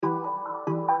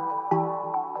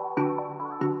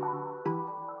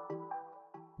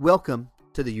Welcome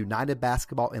to the United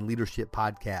Basketball and Leadership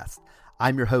Podcast.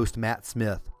 I'm your host, Matt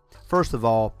Smith. First of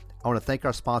all, I want to thank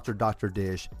our sponsor, Dr.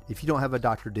 Dish. If you don't have a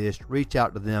Dr. Dish, reach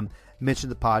out to them, mention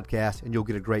the podcast, and you'll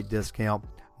get a great discount.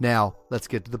 Now, let's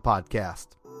get to the podcast.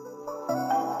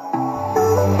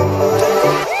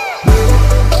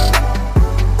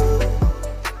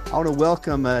 I want to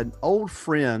welcome an old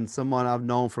friend, someone I've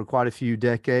known for quite a few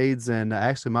decades, and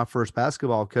actually my first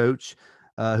basketball coach,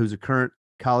 who's a current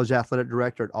college athletic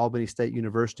director at Albany State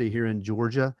University here in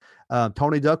Georgia.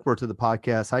 Tony Duckworth to the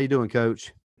podcast. How you doing,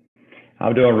 Coach?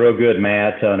 I'm doing real good,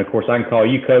 Matt. And of course, I can call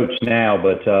you Coach now,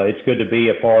 but it's good to be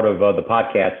a part of the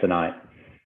podcast tonight.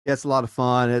 Yeah, it's a lot of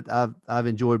fun. I've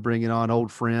enjoyed bringing on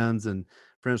old friends and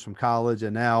friends from college,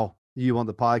 and now you on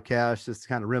the podcast just to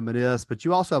kind of reminisce. But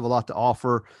you also have a lot to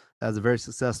offer as a very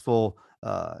successful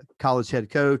college head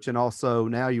coach, and also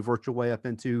now you've worked your way up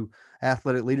into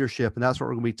athletic leadership, and that's what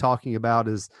we're going to be talking about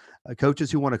is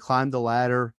coaches who want to climb the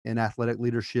ladder in athletic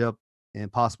leadership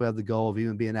and possibly have the goal of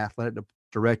even being an athletic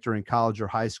director in college or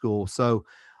high school. So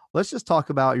let's just talk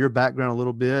about your background a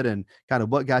little bit and kind of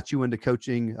what got you into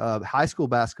coaching high school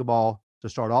basketball to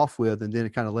start off with, and then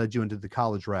it kind of led you into the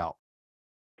college route.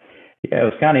 Yeah, it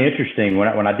was kind of interesting.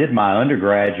 When I did my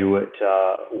undergraduate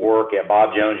work at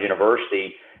Bob Jones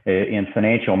University in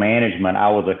financial management, I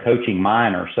was a coaching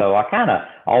minor. So I kind of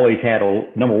always had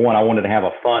number one, I wanted to have a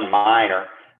fun minor,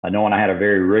 knowing I had a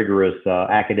very rigorous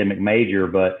academic major,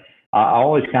 but I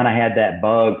always kind of had that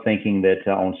bug thinking that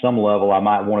on some level I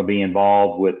might want to be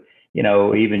involved with,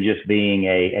 even just being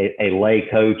a lay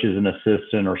coach as an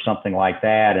assistant or something like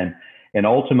that. And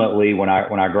ultimately, when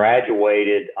I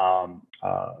graduated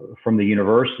from the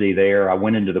university there, I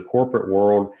went into the corporate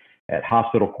world at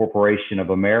Hospital Corporation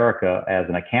of America as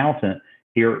an accountant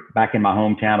here back in my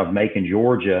hometown of Macon,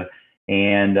 Georgia.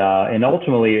 And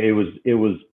ultimately it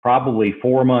was probably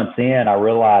 4 months in, I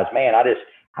realized, man,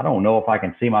 I don't know if I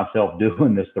can see myself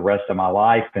doing this the rest of my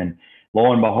life. And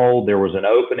lo and behold, there was an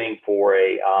opening for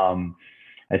a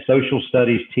social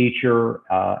studies teacher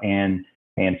and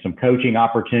some coaching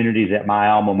opportunities at my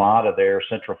alma mater there,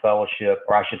 Central Fellowship,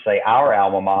 or I should say our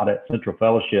alma mater, Central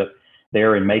Fellowship,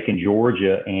 there in Macon,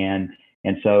 Georgia. And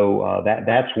so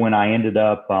that's when I ended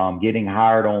up getting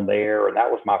hired on there. And that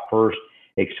was my first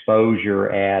exposure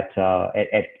at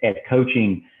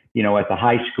coaching, at the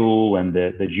high school and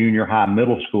the junior high,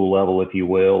 middle school level, if you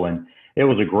will. And it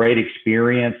was a great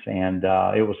experience. And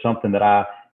it was something that I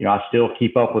still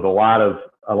keep up with a lot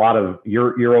of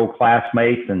your old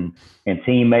classmates and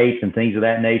teammates and things of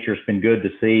that nature. It's been good to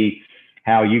see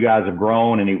how you guys have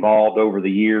grown and evolved over the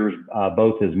years,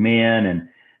 both as men and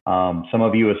some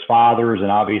of you as fathers, and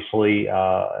obviously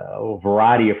a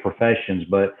variety of professions.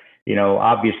 But,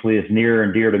 obviously it's near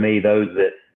and dear to me, those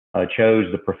that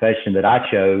chose the profession that I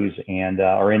chose and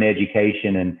are in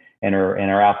education and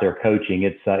are out there coaching.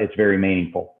 It's very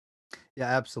meaningful. Yeah,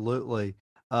 absolutely.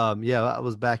 I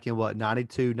was back in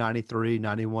 92, 93,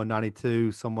 91,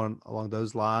 92, someone along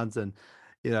those lines. And,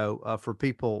 for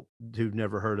people who've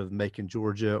never heard of Macon,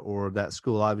 Georgia, or that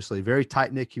school, obviously very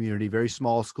tight knit community, very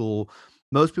small school.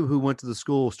 Most people who went to the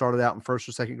school started out in first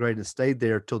or second grade and stayed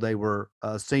there till they were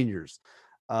seniors.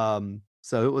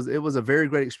 So it was a very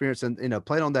great experience. And,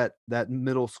 playing on that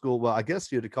middle school, well, I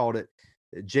guess you'd have called it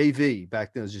JV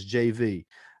back then. It was just JV.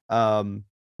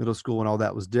 Middle school and all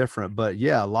that was different, but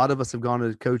yeah, a lot of us have gone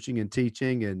into coaching and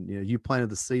teaching, and you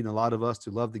planted the seed in a lot of us who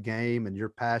love the game and your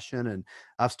passion. And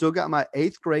I've still got my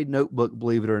 8th grade notebook,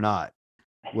 believe it or not,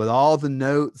 with all the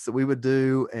notes that we would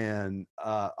do and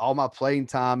all my playing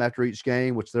time after each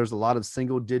game, which there's a lot of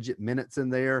single digit minutes in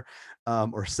there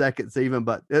or seconds even,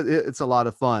 but it's a lot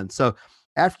of fun. So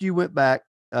after you went back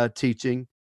teaching,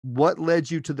 what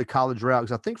led you to the college route?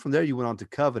 Because I think from there you went on to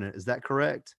Covenant. Is that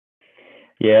correct?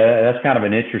 Yeah, that's kind of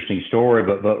an interesting story,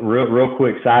 but real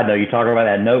quick side note, you talk about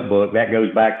that notebook, that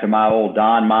goes back to my old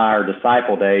Don Meyer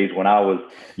disciple days when I was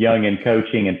young and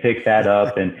coaching and picked that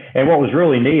up. And what was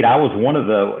really neat, I was one of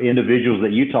the individuals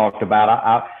that you talked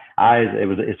about.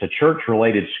 It's a church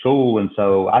related school. And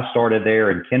so I started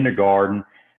there in kindergarten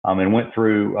and went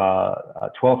through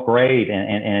 12th grade.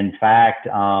 And in fact,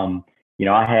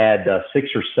 I had 6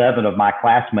 or 7 of my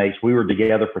classmates. We were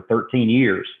together for 13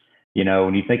 years.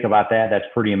 When you think about that, that's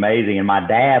pretty amazing. And my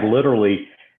dad literally,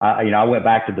 I went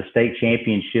back to the state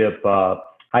championship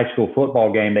high school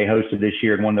football game they hosted this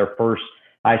year and won their first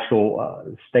high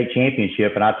school state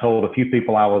championship. And I told a few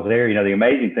people I was there, the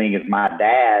amazing thing is my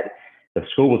dad, the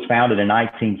school was founded in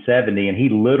 1970, and he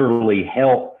literally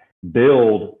helped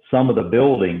build some of the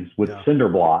buildings with cinder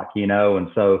block, and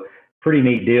so pretty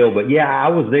neat deal. But yeah, I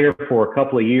was there for a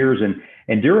couple of years,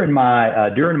 and during my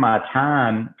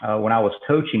time when I was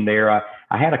coaching there,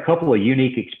 I had a couple of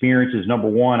unique experiences. Number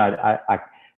one,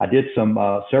 I did some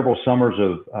several summers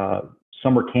of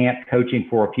summer camp coaching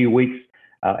for a few weeks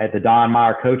at the Don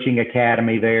Meyer Coaching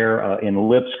Academy there in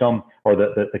Lipscomb, or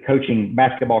the coaching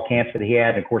basketball camps that he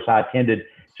had. And of course, I attended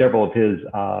several of his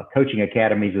coaching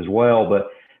academies as well. But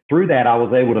through that, I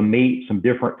was able to meet some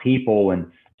different people. And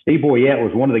Steve Boyette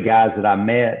was one of the guys that I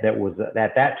met that was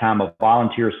at that time a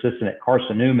volunteer assistant at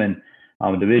Carson Newman,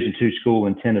 a Division II school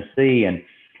in Tennessee.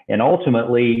 And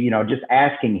ultimately, you know, just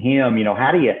asking him, you know,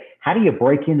 how do you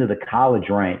break into the college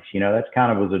ranks? You know, that's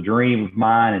kind of was a dream of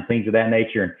mine and things of that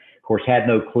nature. And of course, had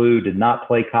no clue, did not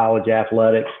play college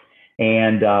athletics.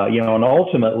 And, you know, and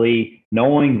ultimately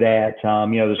knowing that,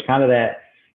 you know, there's kind of that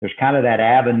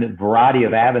variety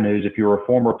of avenues. If you're a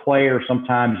former player,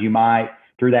 sometimes you might,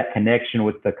 through that connection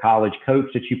with the college coach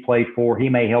that you played for, he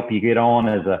may help you get on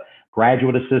as a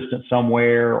graduate assistant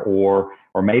somewhere, or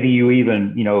maybe you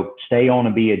even, you know, stay on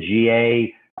and be a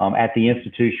GA at the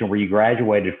institution where you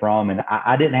graduated from. And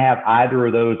I didn't have either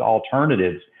of those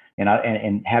alternatives,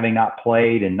 and having not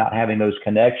played and not having those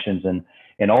connections, and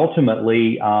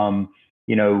ultimately,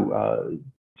 you know,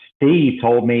 Steve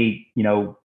told me, you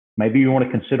know, maybe you want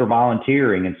to consider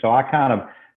volunteering. And so I kind of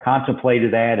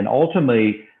contemplated that, and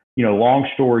ultimately, you know, long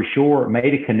story short,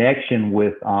 made a connection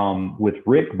with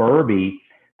Rick Burby,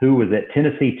 who was at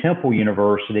Tennessee Temple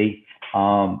University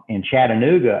in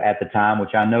Chattanooga at the time,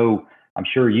 which I know, I'm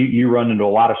sure you run into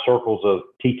a lot of circles of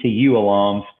TTU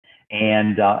alums.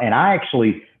 And I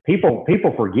actually, people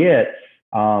forget,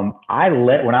 when I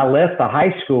left the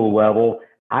high school level,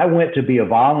 I went to be a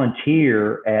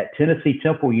volunteer at Tennessee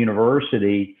Temple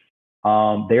University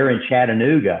there in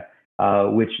Chattanooga,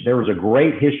 which there was a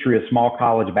great history of small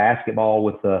college basketball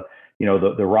with the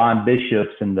Ron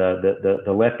Bishops and the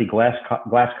Lefty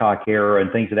Glasscock era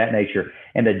and things of that nature.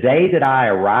 And the day that I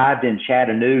arrived in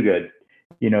Chattanooga,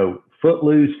 you know,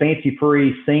 footloose, fancy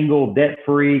free, single, debt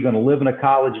free, going to live in a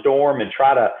college dorm and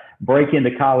try to break into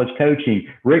college coaching,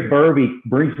 Rick Burby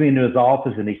brings me into his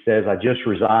office and he says, "I just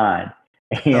resigned."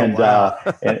 And, oh, wow.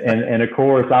 and of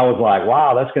course I was like,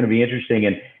 wow, that's going to be interesting.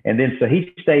 And then, so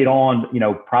he stayed on, you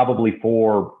know, probably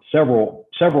for several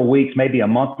weeks, maybe a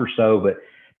month or so, but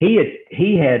he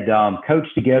had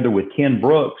coached together with Ken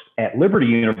Brooks at Liberty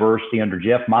University under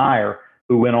Jeff Meyer,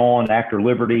 who went on after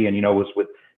Liberty and, you know, was with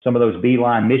some of those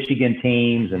Beeline Michigan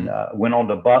teams and went on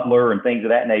to Butler and things of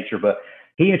that nature. But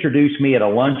he introduced me at a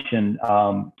luncheon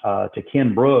to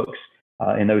Ken Brooks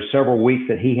in those several weeks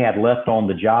that he had left on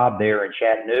the job there in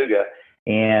Chattanooga.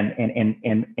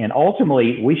 And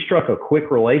ultimately we struck a quick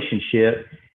relationship,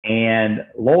 and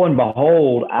lo and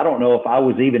behold, I don't know if I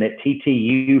was even at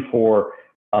TTU for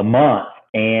a month,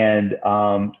 and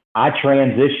I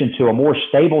transitioned to a more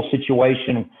stable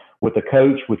situation with a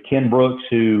coach, with Ken Brooks,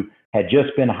 who had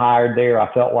just been hired there.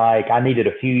 I felt like I needed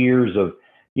a few years of,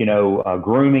 you know,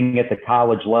 grooming at the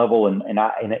college level, and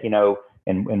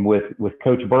with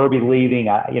Coach Burby leaving,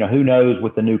 you know, who knows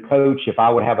with the new coach if I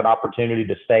would have an opportunity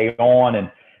to stay on. And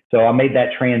so I made that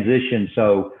transition.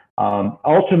 So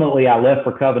ultimately I left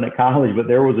for Covenant College, but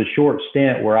there was a short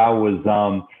stint where I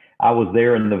was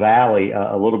there in the Valley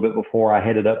a little bit before I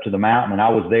headed up to the mountain, and I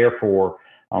was there for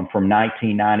from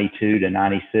 1992 to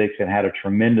 96, and had a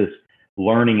tremendous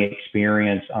learning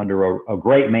experience under a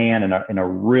great man and a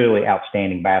really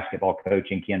outstanding basketball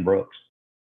coach in Ken Brooks.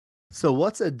 So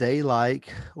what's a day like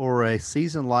or a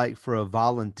season like for a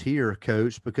volunteer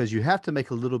coach? Because you have to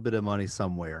make a little bit of money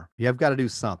somewhere. You have got to do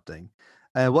something.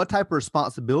 And what type of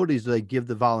responsibilities do they give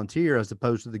the volunteer as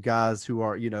opposed to the guys who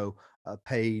are, you know,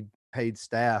 paid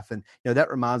staff? And, you know, that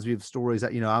reminds me of stories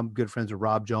that, you know, I'm good friends with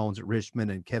Rob Jones at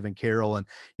Richmond and Kevin Carroll. And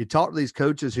you talk to these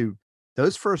coaches who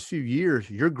those first few years,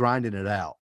 you're grinding it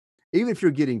out. Even if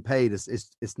you're getting paid,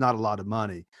 it's not a lot of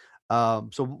money.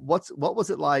 So what was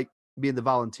it like being the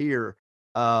volunteer,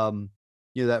 you know,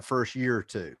 that first year or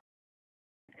two?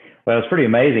 Well, it's pretty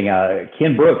amazing.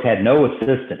 Ken Brooks had no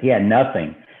assistant. He had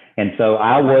nothing. And so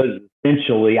I was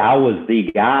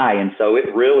the guy. And so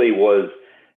it really was,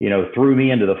 you know, threw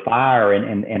me into the fire,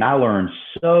 and I learned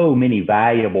so many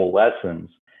valuable lessons,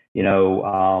 you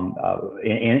know,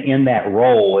 in that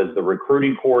role as the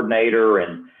recruiting coordinator,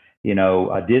 and, you know,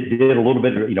 I did a little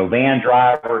bit of, you know, van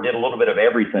driver, did a little bit of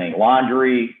everything,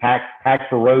 laundry, packed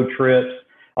for road trips,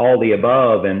 all the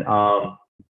above. And,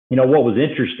 you know, what was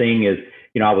interesting is,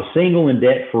 you know, I was single and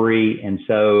debt free. And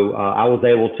so I was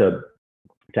able to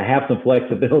have some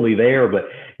flexibility there. But,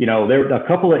 you know, here's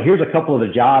a couple of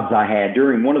the jobs I had.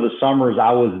 During one of the summers,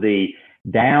 I was the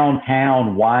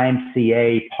downtown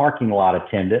YMCA parking lot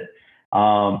attendant.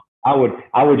 I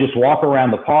would just walk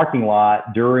around the parking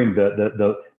lot during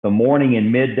the morning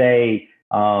and midday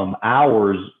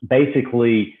hours,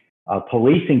 basically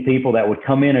policing people that would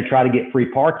come in and try to get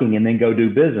free parking and then go do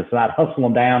business. And I'd hustle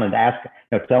them down and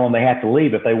tell them they had to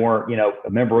leave if they weren't, a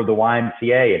member of the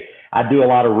YMCA. And I'd do a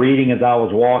lot of reading as I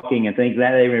was walking and things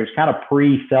like that. It was kind of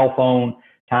pre-cell phone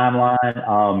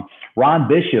timeline. Ron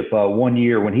Bishop, one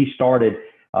year when he started,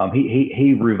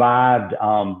 he revived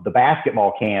the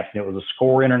basketball camps, and it was a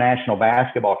SCORE International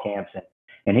basketball camps.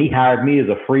 And he hired me as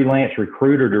a freelance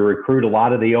recruiter to recruit a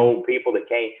lot of the old people that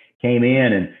came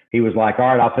in. And he was like, all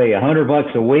right, I'll pay you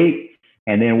 $100 a week,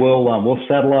 and then we'll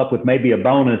settle up with maybe a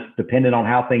bonus depending on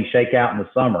how things shake out in the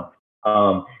summer.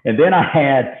 And then I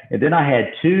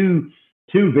had two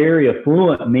very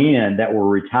affluent men that were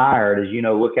retired. As you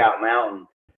know, Lookout Mountain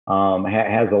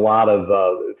has a lot of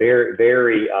very,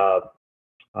 very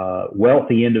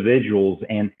wealthy individuals,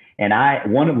 and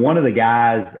one of the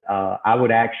guys, I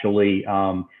would actually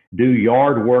do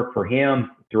yard work for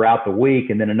him throughout the week,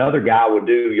 and then another guy would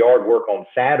do yard work on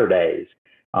Saturdays.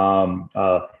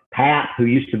 Pat, who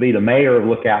used to be the mayor of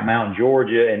Lookout Mountain,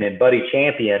 Georgia, and then Buddy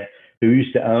Champion, who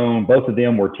used to own, both of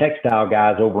them were textile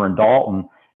guys over in Dalton,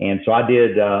 and so I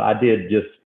did just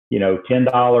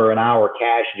 $10 an hour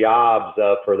cash jobs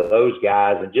for those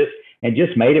guys, and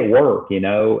just made it work, and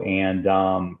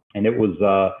it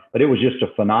was, but it was just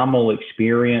a phenomenal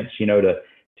experience,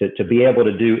 to be able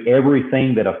to do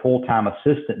everything that a full-time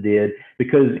assistant did.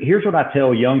 Because here's what I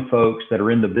tell young folks that are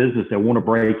in the business that want to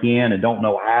break in and don't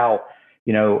know how.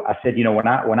 I said, when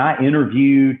I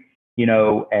interviewed,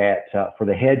 for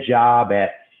the head job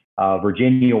at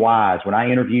Virginia Wise, when I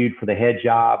interviewed for the head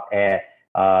job at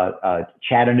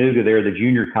Chattanooga, there, the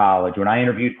junior college, when I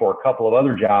interviewed for a couple of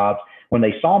other jobs, when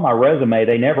they saw my resume,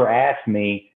 they never asked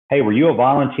me, hey, were you a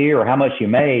volunteer or how much you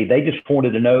made? They just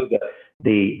wanted to know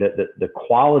the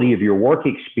quality of your work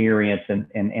experience.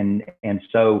 And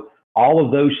so all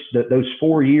of those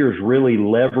 4 years really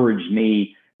leveraged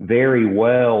me very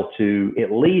well to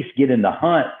at least get in the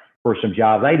hunt for some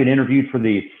jobs. I even interviewed for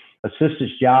the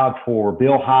assistant's job for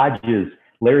Bill Hodges,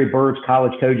 Larry Bird's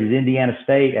college coaches, Indiana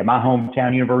State, at my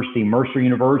hometown university, Mercer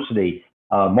University.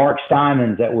 Mark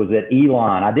Simons, that was at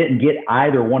Elon. I didn't get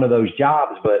either one of those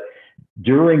jobs, but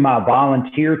during my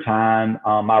volunteer time,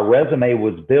 my resume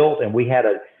was built, and we had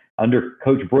under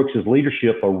Coach Brooks's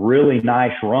leadership, a really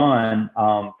nice run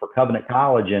for Covenant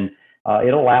College, and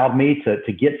it allowed me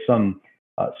to get some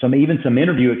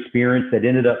interview experience that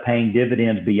ended up paying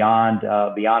dividends beyond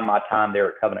my time there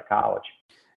at Covenant College.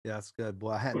 Yeah, that's good.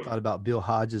 Boy, I hadn't thought about Bill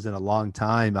Hodges in a long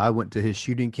time. I went to his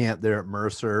shooting camp there at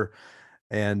Mercer.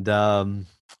 And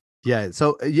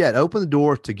so it opened the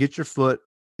door to get your foot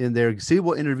in there, see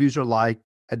what interviews are like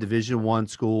at Division I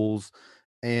schools,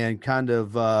 and kind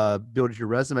of build your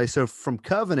resume. So from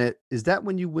Covenant, is that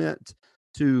when you went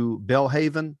to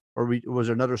Belhaven, or was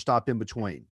there another stop in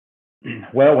between?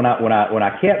 Well, when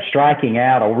I kept striking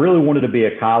out, I really wanted to be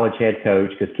a college head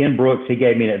coach, because Ken Brooks, he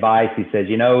gave me an advice. He says,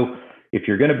 if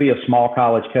you're going to be a small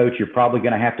college coach, you're probably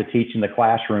going to have to teach in the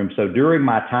classroom. So during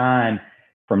my time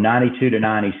from 92 to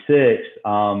 96,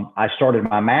 I started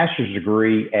my master's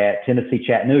degree at Tennessee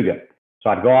Chattanooga. So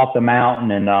I'd go off the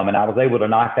mountain, and I was able to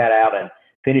knock that out and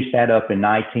finish that up in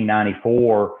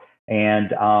 1994.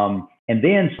 And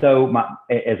then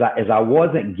as I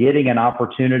wasn't getting an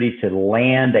opportunity to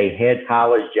land a head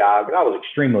college job, but I was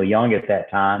extremely young at that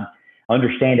time,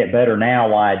 understand it better now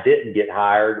why I didn't get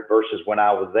hired versus when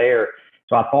I was there.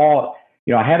 So I thought,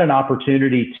 I had an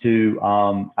opportunity to,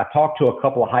 I talked to a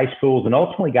couple of high schools and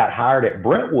ultimately got hired at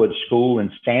Brentwood School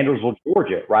in Sandersville,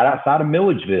 Georgia, right outside of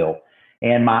Milledgeville.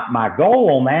 And my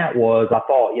goal on that was, I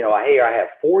thought, hey, I have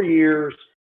 4 years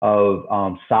of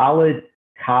solid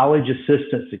college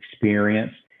assistance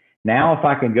experience. Now, if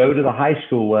I can go to the high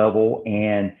school level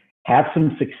and have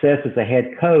some success as a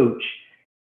head coach,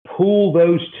 pool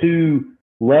those two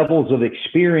levels of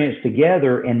experience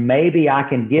together, and maybe I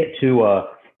can get to a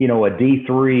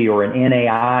D3 or an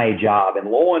NAI job.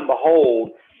 And lo and behold,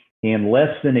 in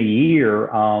less than a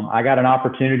year, I got an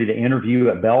opportunity to interview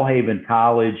at Belhaven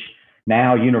College,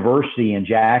 now University in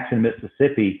Jackson,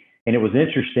 Mississippi. And it was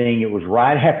interesting. It was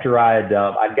right after I'd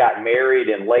gotten married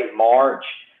in late March.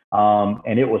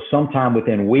 And it was sometime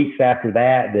within weeks after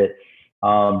that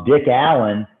Dick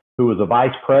Allen, who was a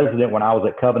vice president when I was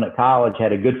at Covenant College,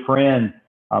 had a good friend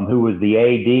who was the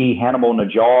AD, Hannibal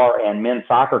Najjar, and men's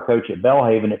soccer coach at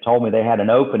Belhaven, that told me they had an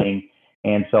opening.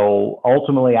 And so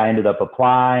ultimately I ended up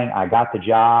applying. I got the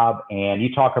job, and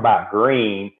you talk about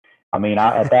green. I mean,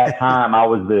 at that time, I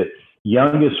was the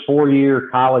youngest 4-year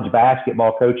college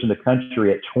basketball coach in the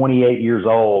country at 28 years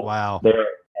old. Wow. There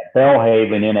at at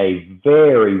Belhaven in a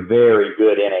very, very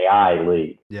good NAI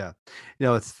league. Yeah.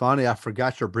 It's funny. I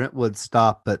forgot your Brentwood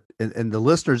stop, but and the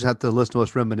listeners have to listen to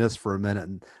us reminisce for a minute,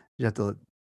 and you have to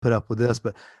put up with this.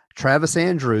 But Travis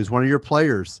Andrews, one of your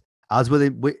players, I was with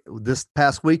him this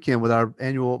past weekend with our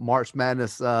annual March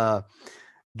Madness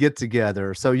get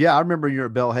together. So yeah, I remember you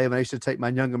at Belhaven. I used to take my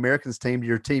Young Americans team to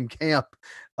your team camp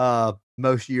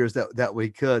most years that we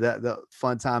could. That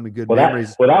fun time and good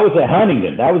memories. That was at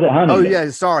Huntington. Oh yeah,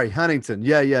 sorry, Huntington.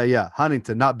 Yeah.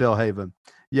 Huntington, not Belhaven.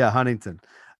 Yeah, Huntington.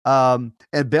 And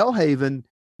Belhaven,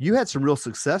 you had some real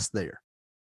success there.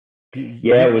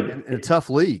 Yeah, it was in a tough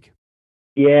league.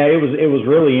 Yeah, it was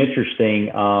really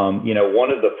interesting.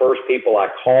 One of the first people I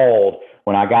called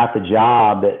when I got the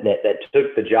job that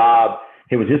took the job,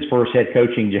 it was his first head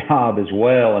coaching job as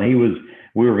well, and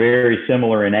we were very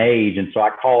similar in age, and so I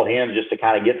called him just to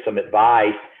kind of get some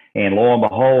advice. And lo and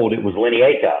behold, it was Lenny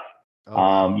Acuff,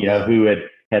 who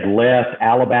had left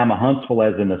Alabama Huntsville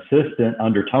as an assistant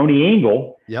under Tony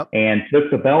Engel, and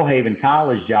took the Belhaven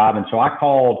College job. And so I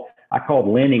called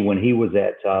Lenny when he was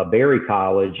at Berry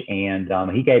College, and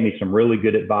he gave me some really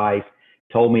good advice,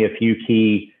 told me a few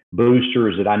key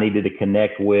boosters that I needed to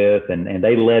connect with, and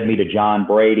they led me to John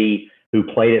Brady, who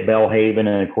played at Belhaven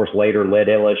and, of course, later led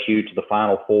LSU to the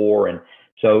Final Four. And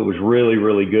so it was really,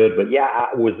 really good. But, yeah,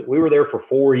 we were there for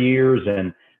 4 years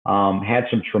and had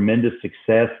some tremendous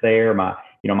success there. My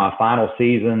final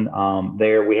season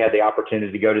there, we had the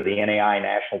opportunity to go to the NAI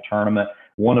National Tournament,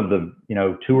 one of the,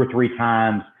 2 or 3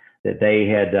 times that they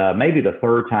had, maybe the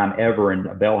third time ever in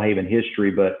Belhaven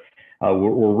history. But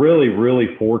we're really,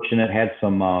 really fortunate, had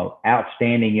some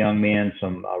outstanding young men,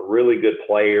 some really good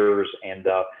players, and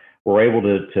we're able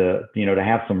to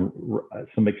have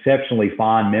some exceptionally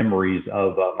fond memories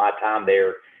of my time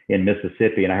there in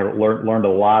Mississippi. And I learned a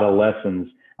lot of lessons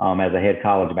as a head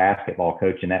college basketball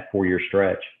coach in that 4-year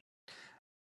stretch.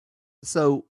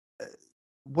 So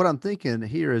what I'm thinking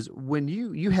here is when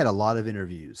you had a lot of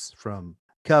interviews from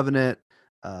Covenant,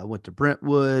 went to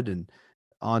Brentwood and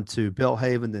on to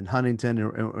Belhaven, then Huntington,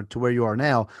 and to where you are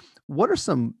now, what are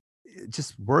some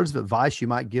just words of advice you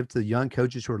might give to the young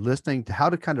coaches who are listening to how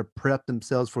to kind of prep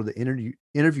themselves for the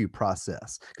interview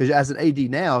process? Because as an AD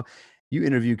now, you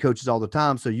interview coaches all the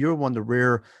time. So you're one of the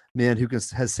rare men who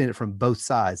has seen it from both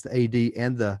sides, the AD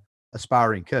and the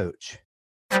aspiring coach.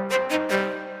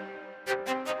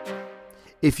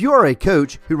 If you are a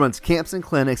coach who runs camps and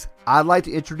clinics, I'd like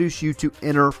to introduce you to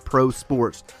Inner Pro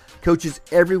Sports. Coaches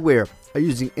everywhere are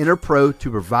using Inner Pro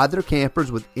to provide their campers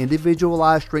with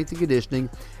individualized strength and conditioning,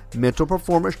 mental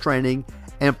performance training,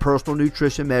 and personal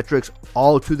nutrition metrics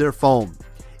all to their phone.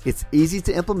 It's easy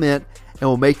to implement and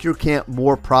will make your camp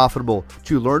more profitable.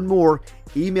 To learn more,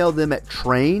 email them at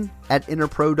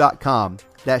train@innerpro.com.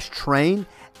 That's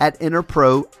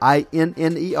train@innerpro,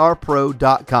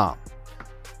 INNERpro.com.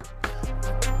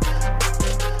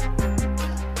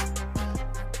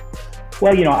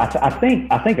 Well, I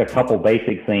think a couple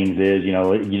basic things is,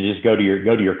 you just go to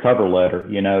your cover letter.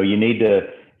 You need to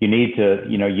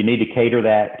cater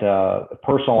that,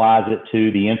 personalize it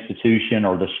to the institution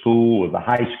or the school or the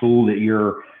high school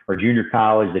or junior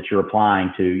college that you're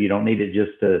applying to. You don't need it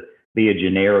just to be a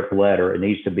generic letter. It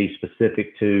needs to be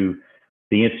specific to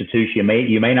the institution.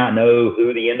 You may not know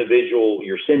who the individual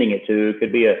you're sending it to. It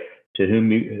could be to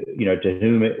whom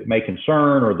it may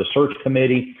concern, or the search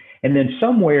committee. And then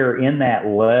somewhere in that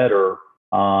letter,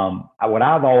 what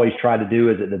I've always tried to do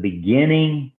is at the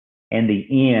beginning and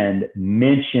the end,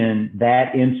 mention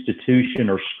that institution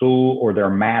or school or their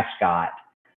mascot.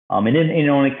 And then,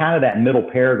 in kind of that middle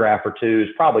paragraph or two is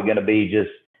probably going to be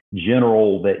just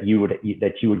general that you would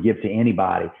give to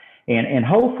anybody. And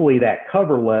hopefully that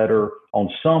cover letter on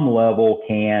some level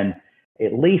can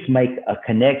at least make a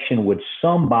connection with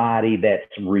somebody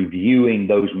that's reviewing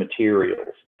those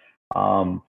materials.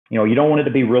 You don't want it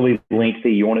to be really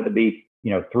lengthy. You want it to be,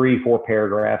 3-4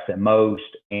 paragraphs at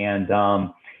most. And,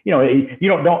 don't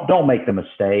make the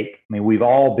mistake. I mean, we've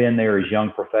all been there as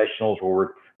young professionals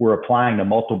where we're applying to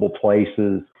multiple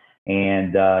places,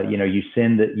 and, you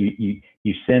send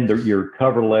your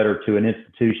cover letter to an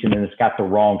institution and it's got the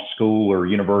wrong school or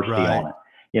university on it.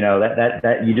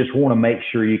 That you just want to make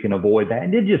sure you can avoid that.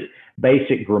 And then just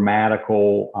basic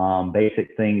grammatical,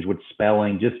 basic things with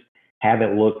spelling, just have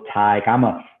it look tight. I'm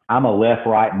a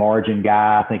left-right margin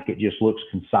guy. I think it just looks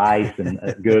concise and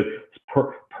good.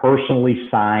 Personally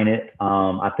sign it.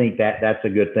 I think that's a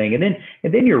good thing. And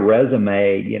then your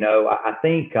resume. I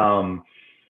think the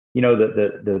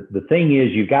thing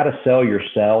is, you've got to sell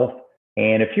yourself.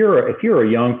 And if you're a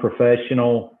young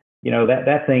professional,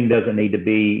 that thing doesn't need to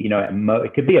be,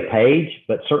 it could be a page,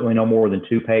 but certainly no more than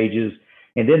 2 pages.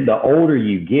 And then the older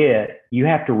you get, you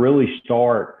have to really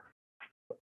start,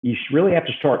 you really have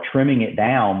to start trimming it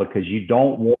down, because you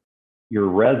don't want your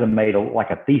resume to like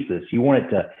a thesis. You want it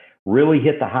to really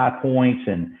hit the high points.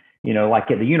 And, like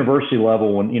at the university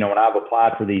level, when I've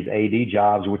applied for these AD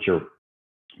jobs, which are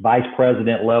vice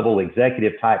president level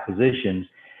executive type positions,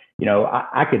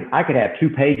 I could have 2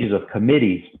 pages of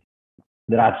committees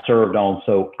that I've served on.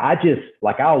 So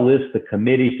I'll list the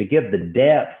committees to give the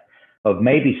depth of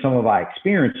maybe some of my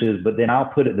experiences, but then I'll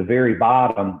put at the very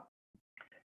bottom,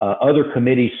 other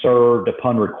committees served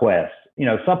upon request,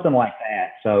 something like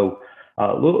that. So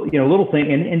little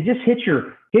thing, and just hit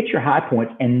your high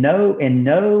points, and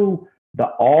know the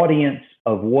audience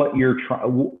of what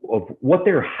of what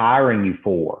they're hiring you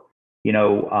for.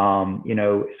 So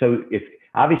if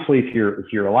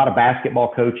you're a lot of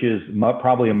basketball coaches,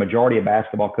 probably a majority of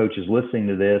basketball coaches listening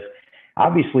to this,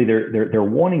 obviously they're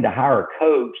wanting to hire a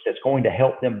coach that's going to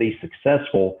help them be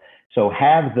successful. So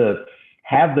have the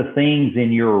things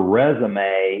in your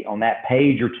resume on that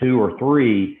page or 2 or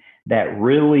 3 that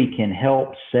really can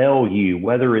help sell you,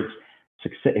 whether it's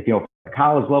success,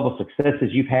 college level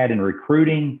successes you've had in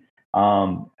recruiting,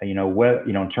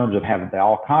 in terms of having the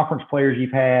all conference players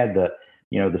you've had, the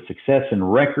success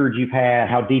and records you've had,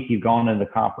 how deep you've gone in the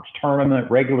conference tournament,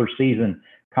 regular season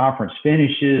conference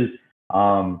finishes,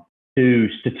 to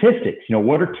statistics,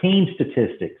 what are team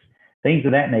statistics, things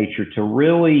of that nature, to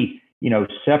really,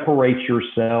 separate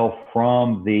yourself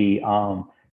from the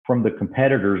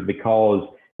competitors, because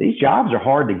these jobs are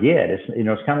hard to get. It's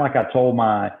kind of like I told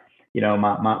my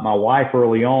wife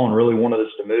early on, really wanted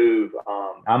us to move.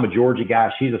 I'm a Georgia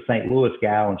guy. She's a St. Louis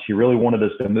gal, and she really wanted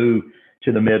us to move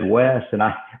to the Midwest. And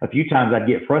a few times I'd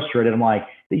get frustrated. I'm like,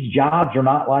 these jobs are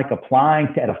not like applying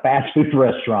at a fast food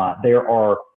restaurant. There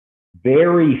are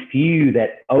very few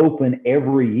that open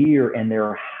every year, and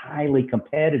they're highly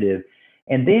competitive.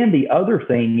 And then the other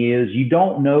thing is, you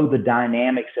don't know the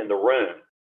dynamics in the room.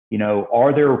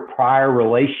 Are there prior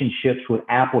relationships with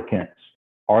applicants?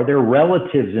 Are there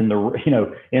relatives in the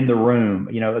room?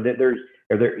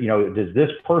 Does this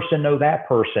person know that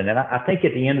person? And I think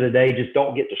at the end of the day, just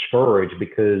don't get discouraged,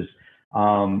 because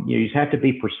you just have to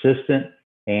be persistent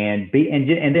and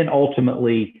then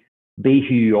ultimately be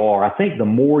who you are. I think the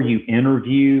more you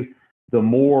interview, the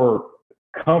more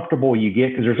comfortable you get,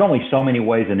 because there's only so many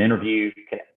ways an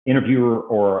interviewer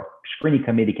or screening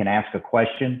committee can ask a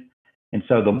question. And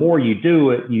so the more you do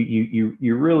it,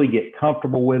 you really get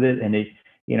comfortable with it. And it's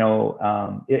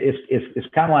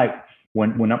kind of like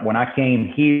when I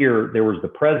came here, there was the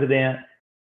president,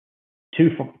 two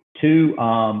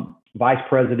vice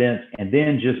presidents, and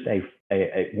then just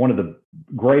one of the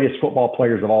greatest football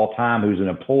players of all time, who's an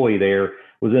employee there,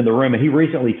 was in the room. And he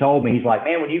recently told me, he's like,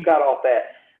 man, when you got off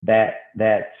that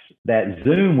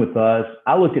Zoom with us,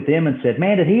 I looked at them and said,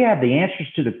 man, did he have the answers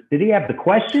did he have the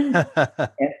questions?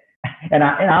 and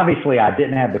obviously I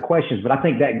didn't have the questions, but I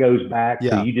think that goes back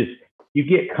to you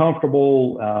get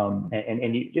comfortable, and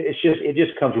it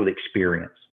just comes with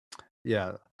experience.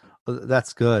 Yeah,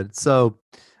 that's good. So,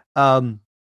 from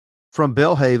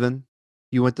Belhaven,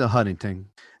 you went to Huntington.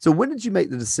 So when did you make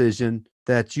the decision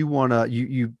that you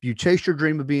you chased your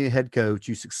dream of being a head coach,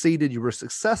 you succeeded, you were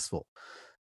successful,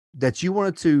 that you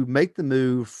wanted to make the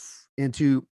move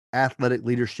into athletic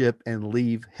leadership and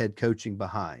leave head coaching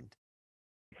behind?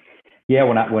 Yeah,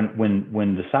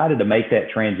 when decided to make that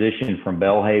transition from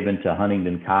Belhaven to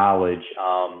Huntington College,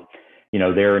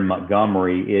 there in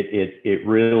Montgomery, it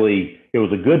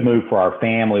was a good move for our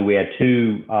family. We had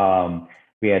two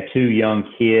young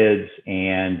kids,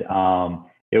 and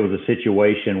it was a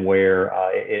situation where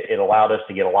it allowed us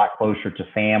to get a lot closer to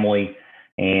family.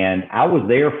 And I was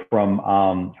there from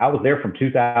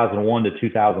 2001 to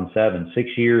 2007,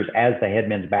 6 years as the head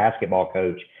men's basketball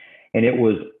coach. And it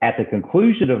was at the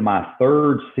conclusion of my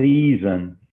 3rd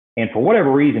season, and for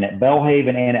whatever reason at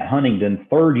Belhaven and at Huntington,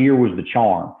 3rd year was the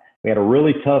charm. We had a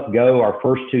really tough go our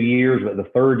first 2 years, but the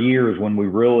 3rd year is when we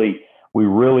really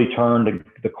turned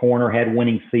the corner, had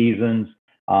winning seasons,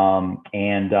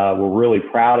 and we're really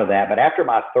proud of that. But after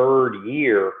my 3rd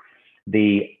year,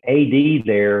 the AD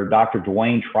there, Dr.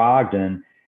 Dwayne Trogdon,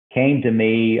 came to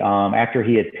me after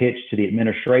he had pitched to the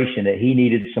administration that he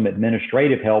needed some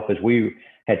administrative help, as we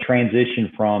had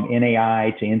transitioned from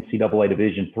NAI to NCAA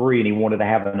Division III, and he wanted to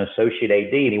have an associate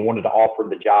AD, and he wanted to offer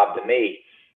the job to me.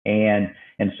 And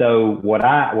so what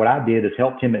I did is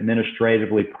helped him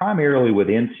administratively, primarily with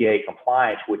NCAA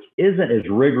compliance, which isn't as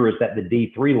rigorous at the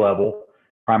D3 level,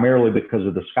 primarily because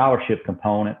of the scholarship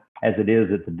component, as it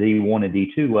is at the D1 and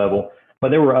D2 level. But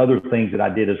there were other things that I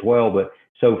did as well. But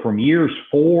so from years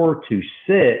 4 to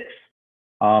 6,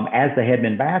 as the head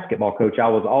men's basketball coach, I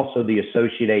was also the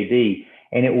associate AD.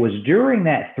 And it was during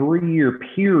that 3-year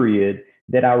period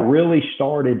that I really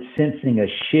started sensing a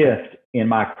shift in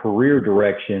my career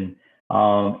direction,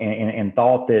 and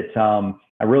thought that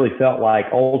I really felt like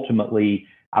ultimately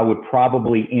I would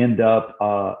probably end up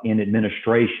in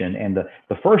administration. And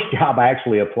the first job I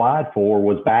actually applied for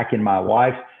was back in my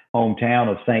wife's hometown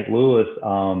of St. Louis,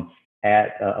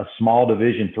 at a small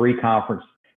Division III conference,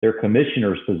 their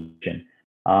commissioner's position.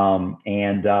 And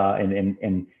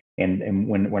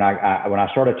when I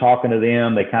started talking to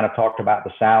them, they kind of talked about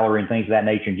the salary and things of that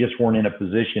nature, and just weren't in a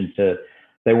position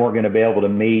they weren't going to be able to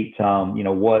meet,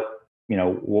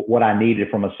 what I needed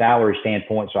from a salary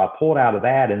standpoint. So I pulled out of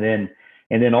that, and then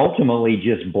ultimately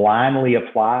just blindly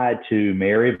applied to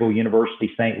Maryville University,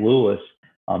 St. Louis.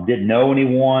 Didn't know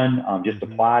anyone, just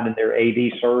applied in their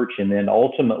AD search, and then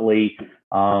ultimately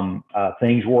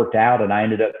things worked out, and I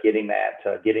ended up getting that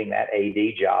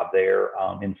AD job there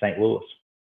in St. Louis.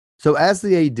 So as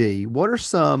the AD, what are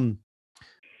some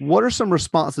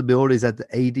responsibilities that the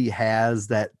AD has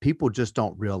that people just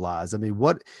don't realize? I mean,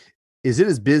 what is it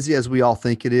as busy as we all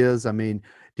think it is? I mean,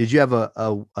 did you have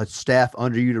a staff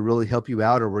under you to really help you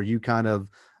out, or were you kind of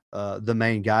the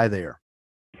main guy there?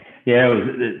 Yeah, it was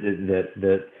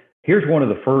here's one of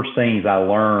the first things I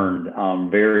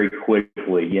learned very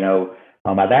quickly.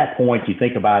 At that point, you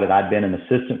think about it, I'd been an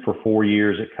assistant for 4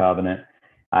 years at Covenant.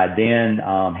 I then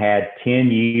had 10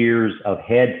 years of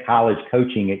head college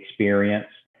coaching experience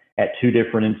at 2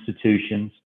 different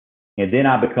institutions. And then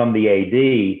I become the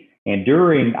AD. And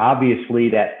during, obviously,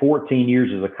 that 14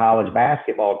 years as a college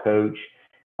basketball coach,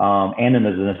 and then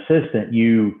as an assistant,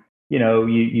 you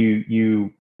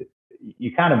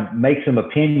kind of make some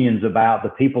opinions about the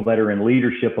people that are in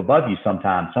leadership above you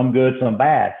sometimes, some good, some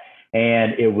bad.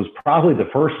 And it was probably the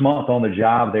first month on the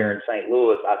job there in St.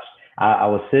 Louis. I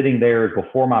was sitting there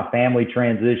before my family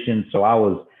transitioned, so I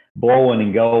was blowing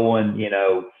and going,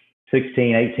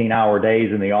 16, 18-hour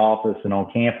days in the office and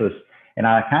on campus. And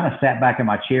I kind of sat back in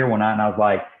my chair one night, and I was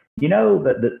like,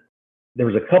 there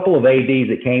was a couple of ADs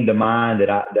that came to mind that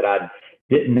I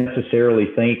didn't necessarily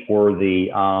think were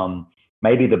the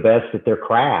maybe the best at their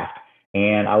craft.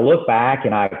 And I look back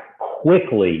and I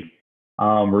quickly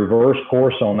reverse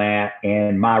course on that,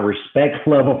 and my respect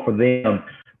level for them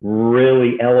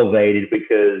really elevated,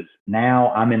 because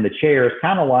now I'm in the chair. It's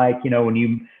kind of like,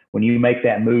 when you make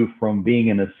that move from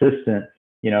being an assistant,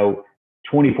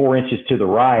 24 inches to the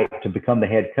right to become the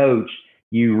head coach,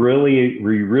 you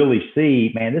really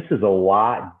see, man, this is a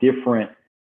lot different.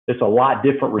 There's a lot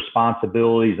different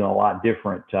responsibilities and a lot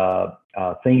different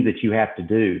things that you have to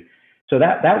do. So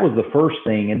that was the first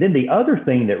thing. And then the other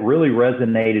thing that really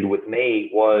resonated with me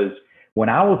was when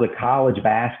I was a college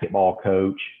basketball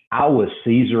coach, I was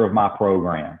Caesar of my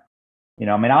program.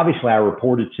 Obviously I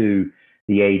reported to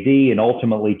the AD and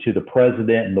ultimately to the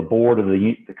president and the board of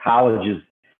the colleges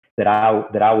that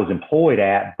I was employed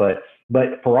at. But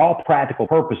for all practical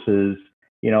purposes,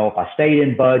 if I stayed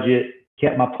in budget,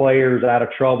 kept my players out of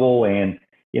trouble, and,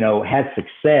 had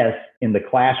success in the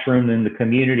classroom, in the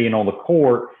community, and on the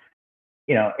court,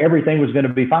 everything was going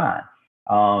to be fine.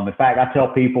 In fact, I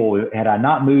tell people, had I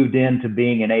not moved into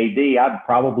being an AD, I'd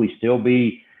probably still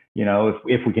be,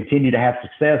 if we continue to have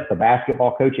success, the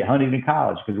basketball coach at Huntington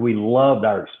College, because we loved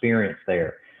our experience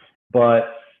there.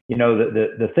 But,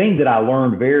 the thing that I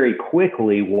learned very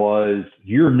quickly was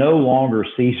you're no longer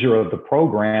Caesar of the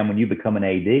program when you become an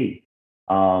AD.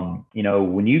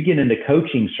 When you get into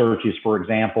coaching searches, for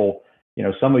example,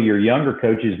 some of your younger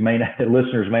coaches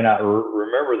listeners may not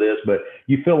remember this, but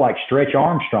you feel like Stretch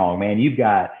Armstrong, man. You've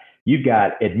got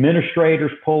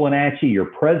administrators pulling at you. Your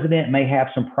president may have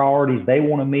some priorities they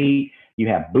want to meet. You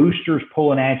have boosters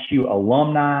pulling at you,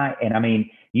 alumni. And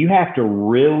you have to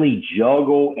really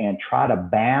juggle and try to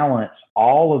balance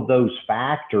all of those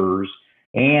factors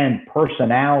and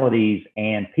personalities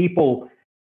and people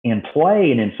in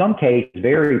play, and in some cases,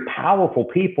 very powerful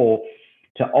people,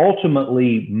 to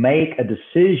ultimately make a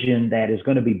decision that is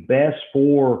going to be best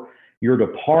for your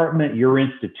department, your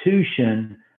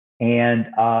institution. And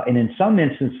in some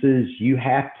instances, you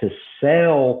have to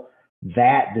sell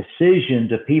that decision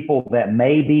to people that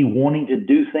may be wanting to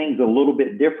do things a little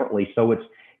bit differently. So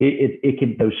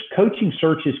those coaching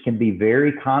searches can be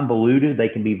very convoluted. They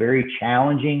can be very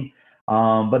challenging.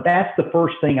 But that's the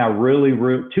first thing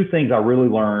two things I really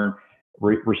learned.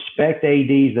 Respect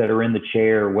ADs that are in the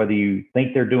chair, whether you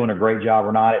think they're doing a great job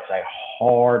or not. It's a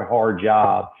hard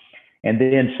job. And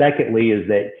then secondly is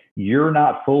that you're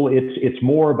not full. It's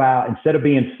more about, instead of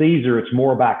being Caesar, it's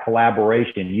more about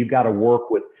collaboration. You've got to work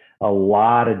with a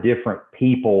lot of different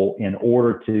people in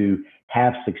order to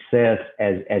have success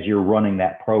as you're running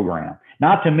that program.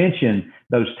 Not to mention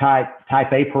those type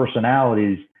A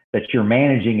personalities that you're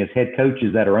managing as head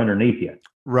coaches that are underneath you.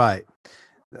 Right.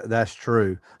 That's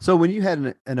true. So when you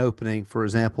had an opening, for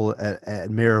example, at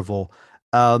Maryville,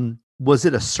 was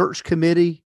it a search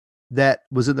committee that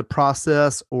was in the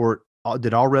process, or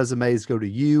did all resumes go to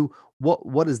you?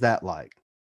 What is that like?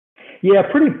 Yeah,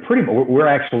 pretty. We're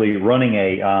actually running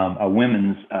a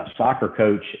women's soccer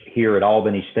coach here at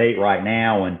Albany State right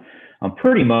now, and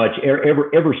pretty much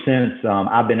ever since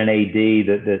I've been an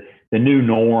AD, the new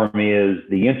norm is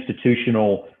the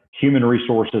institutional human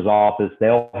resources office.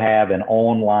 They'll have an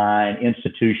online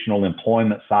institutional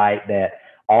employment site that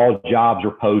all jobs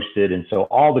are posted, and so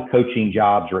all the coaching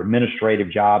jobs or administrative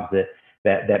jobs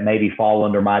that maybe fall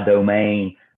under my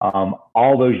domain.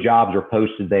 All those jobs are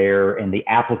posted there, and the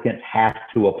applicants have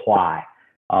to apply.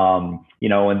 And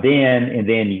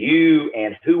then you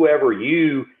and whoever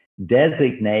you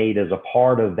designate as a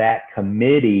part of that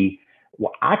committee.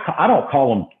 Well, I don't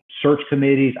call them search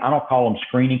committees. I don't call them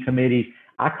screening committees.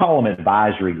 I call them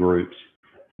advisory groups.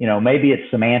 Maybe it's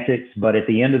semantics, but at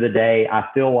the end of the day, I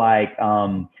feel like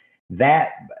that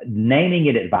naming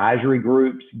it advisory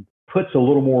groups puts a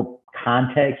little more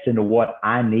context into what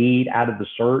I need out of the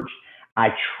search.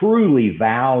 I truly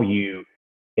value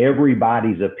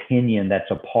everybody's opinion that's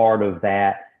a part of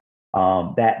that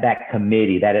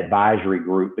committee, that advisory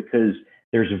group, because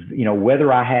there's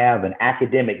whether I have an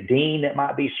academic dean that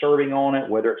might be serving on it,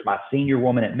 whether it's my senior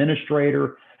woman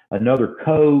administrator, another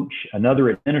coach, another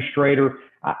administrator,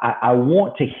 I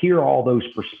want to hear all those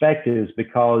perspectives,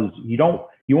 because you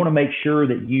want to make sure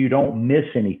that you don't miss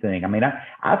anything. I mean,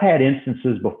 I've had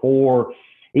instances before,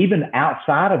 even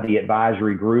outside of the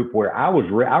advisory group, where I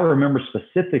remember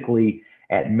specifically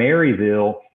at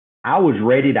Maryville, I was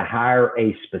ready to hire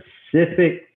a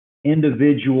specific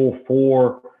individual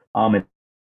for a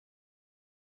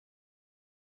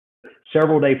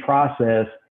several-day process.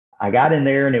 I got in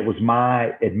there, and it was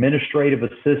my administrative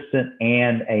assistant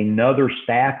and another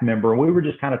staff member, and we were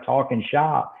just kind of talking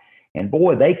shop. And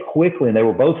boy, they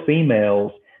were both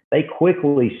females, they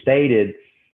quickly stated,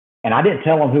 and I didn't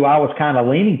tell them who I was kind of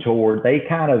leaning toward, they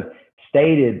kind of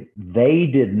stated they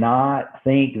did not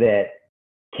think that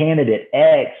candidate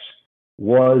X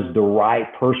was the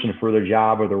right person for their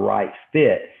job or the right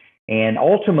fit. And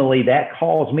ultimately, that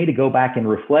caused me to go back and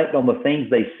reflect on the things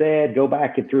they said, go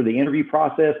back and through the interview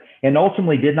process, and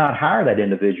ultimately did not hire that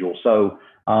individual. So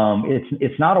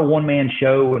it's not a one-man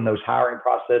show in those hiring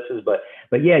processes, but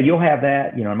yeah, you'll have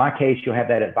that. In my case, you'll have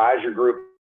that advisor group.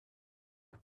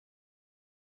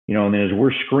 And then as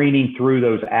we're screening through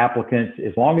those applicants,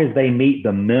 as long as they meet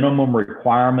the minimum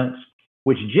requirements,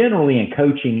 which generally in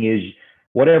coaching is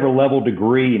whatever level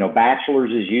degree,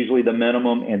 bachelor's is usually the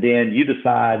minimum, and then you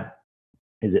decide,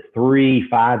 is it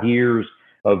 3-5 years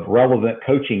of relevant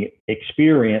coaching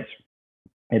experience?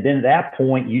 And then at that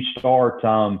point, you start,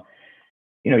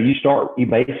 you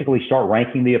basically start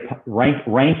ranking the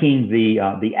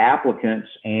applicants,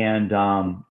 and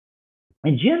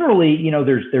generally,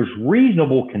 there's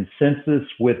reasonable consensus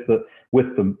with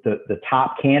the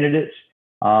top candidates.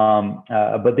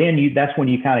 But then that's when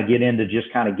you kind of get into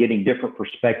just kind of getting different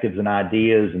perspectives and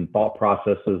ideas and thought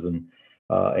processes and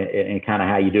kind of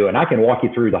how you do it. And I can walk you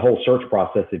through the whole search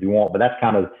process if you want, but that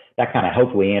kind of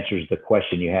hopefully answers the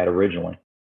question you had originally.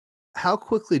 How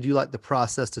quickly do you like the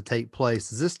process to take place?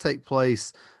 Does this take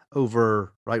place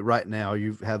over right now?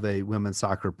 You have a women's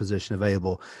soccer position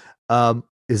available.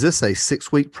 Is this a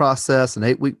 6-week process, an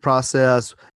 8-week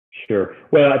process? Sure.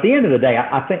 Well, at the end of the day,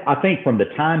 I think from the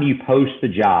time you post the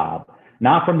job,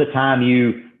 not from the time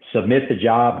you submit the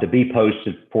job to be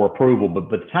posted for approval, but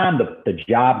the time the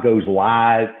job goes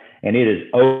live and it is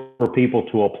open for people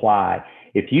to apply,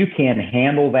 if you can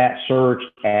handle that search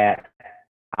at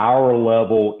our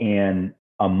level in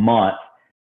a month,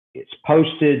 it's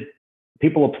posted,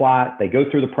 people apply, they go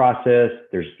through the process,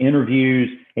 there's interviews,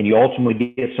 and you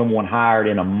ultimately get someone hired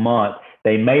in a month.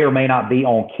 They may or may not be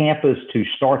on campus to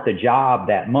start the job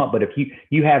that month, but if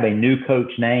you have a new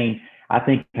coach name, I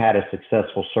think you've had a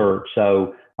successful search.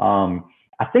 So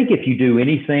I think if you do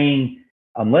anything,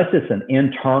 unless it's an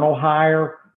internal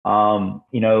hire,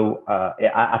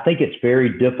 I think it's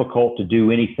very difficult to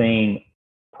do anything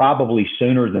probably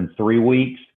sooner than 3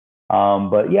 weeks.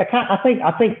 But yeah, I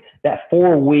think that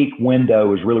 4-week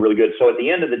window is really, really good. So at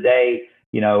the end of the day,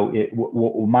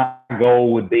 my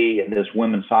goal would be in this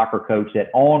women's soccer coach that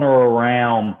on or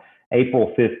around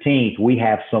April 15th, we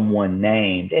have someone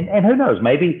named, and who knows,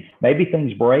 maybe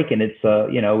things break and it's a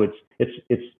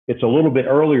little bit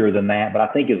earlier than that. But I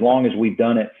think as long as we've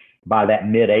done it by that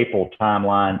mid-April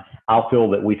timeline, I'll feel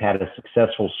that we've had a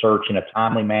successful search in a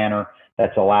timely manner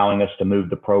that's allowing us to move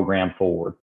the program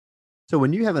forward. So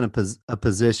when you have a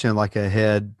position like a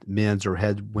head men's or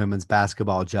head women's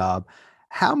basketball job,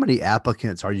 how many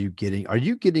applicants are you getting? Are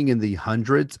you getting in the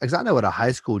hundreds? Because I know at a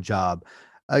high school job,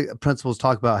 principals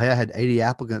talk about, hey, I had 80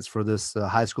 applicants for this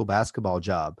high school basketball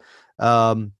job.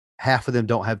 Half of them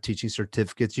don't have teaching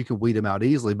certificates. You can weed them out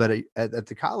easily. But at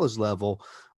the college level,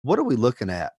 what are we looking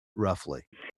at roughly?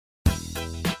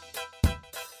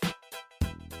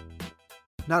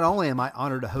 Not only am I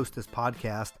honored to host this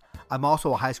podcast, I'm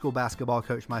also a high school basketball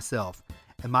coach myself,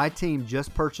 and my team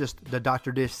just purchased the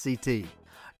Dr. Dish CT.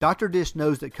 Dr. Dish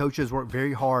knows that coaches work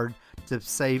very hard to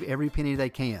save every penny they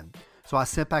can. So I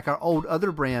sent back our old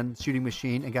other brand shooting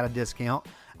machine and got a discount.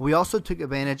 We also took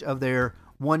advantage of their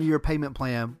 1-year payment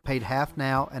plan, paid half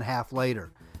now and half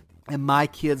later. And my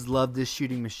kids love this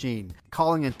shooting machine,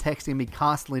 calling and texting me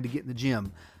constantly to get in the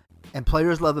gym. And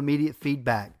players love immediate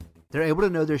feedback. They're able to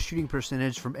know their shooting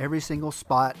percentage from every single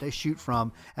spot they shoot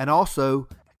from, and also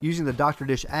using the Dr.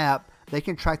 Dish app, they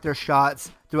can track their shots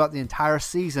throughout the entire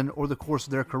season or the course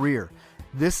of their career.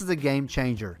 This is a game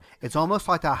changer. It's almost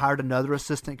like I hired another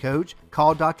assistant coach,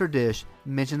 call Dr. Dish,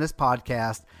 mention this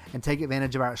podcast, and take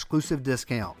advantage of our exclusive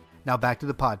discount. Now back to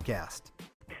the podcast.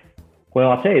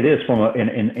 Well, I'll tell you this: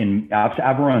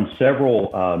 I've run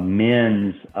several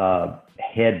men's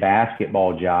head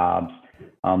basketball jobs.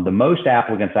 The most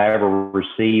applicants I ever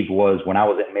received was when I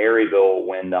was at Maryville,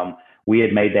 when we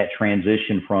had made that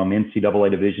transition from NCAA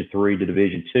Division III to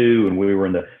Division II, and we were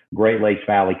in the Great Lakes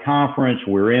Valley Conference.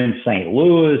 We were in St.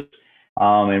 Louis,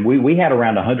 and we had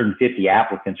around 150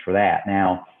 applicants for that.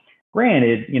 Now,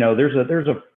 granted, there's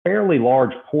a fairly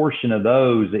large portion of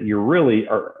those that you're really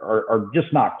are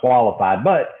just not qualified.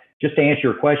 But just to answer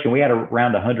your question, we had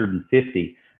around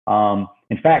 150.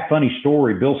 In fact, funny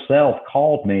story, Bill Self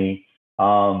called me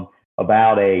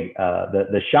about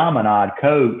the Chaminade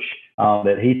coach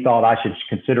that he thought I should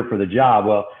consider for the job.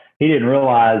 Well, he didn't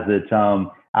realize that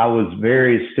I was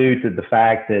very astute at the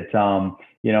fact that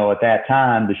at that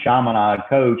time the Chaminade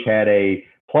coach had a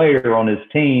player on his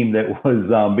team that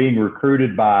was being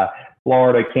recruited by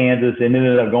Florida, Kansas, and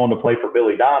ended up going to play for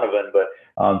Billy Donovan. But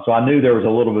so I knew there was a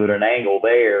little bit of an angle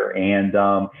there, and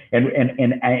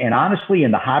honestly,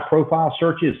 in the high profile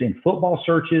searches, in football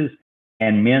searches,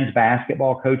 and men's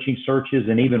basketball coaching searches,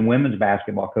 and even women's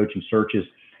basketball coaching searches,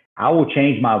 I will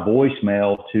change my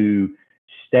voicemail to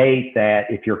state that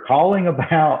if you're calling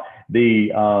about the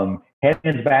head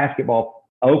men's basketball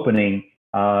opening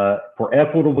for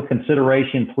equitable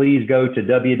consideration, please go to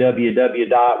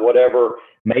www.whatever,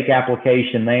 make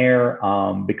application there.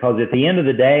 Because at the end of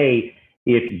the day,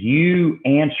 if you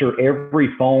answer every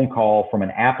phone call from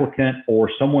an applicant or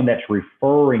someone that's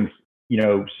referring,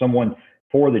 someone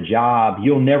for the job,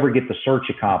 you'll never get the search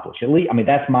accomplished. At least,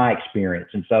 that's my experience.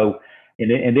 And so,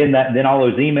 then all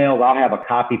those emails, I'll have a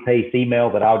copy paste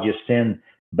email that I'll just send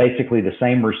basically the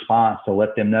same response to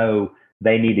let them know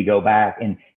they need to go back.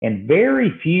 And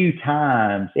very few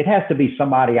times, it has to be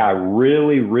somebody I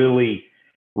really, really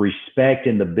respect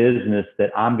in the business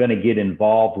that I'm going to get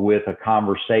involved with a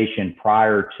conversation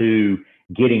prior to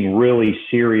getting really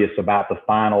serious about the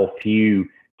final few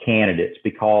candidates,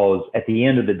 because at the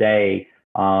end of the day,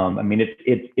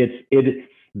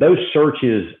 those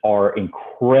searches are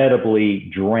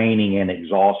incredibly draining and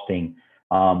exhausting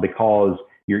because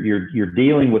you're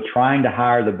dealing with trying to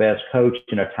hire the best coach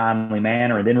in a timely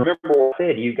manner. And then remember what I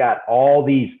said, you've got all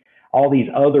these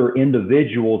other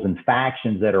individuals and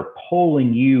factions that are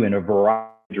pulling you in a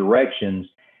variety of directions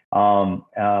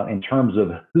in terms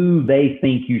of who they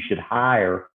think you should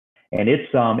hire. And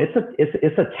it's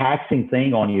a taxing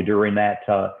thing on you during that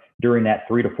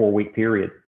 3 to 4 week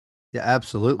period. Yeah,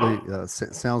 absolutely.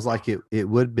 Sounds like it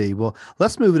would be. Well,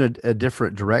 let's move in a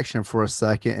different direction for a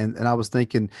second. And I was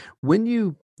thinking, when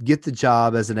you get the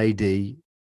job as an AD,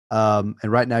 and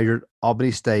right now you're at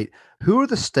Albany State, who are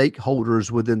the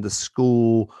stakeholders within the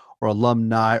school or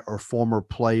alumni or former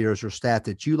players or staff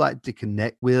that you like to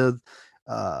connect with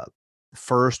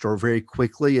first or very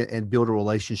quickly and build a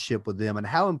relationship with them? And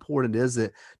how important is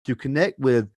it to connect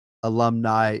with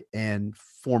alumni and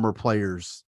former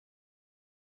players?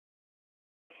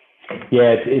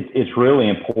 Yeah, it's really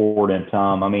important,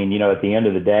 Tom. At the end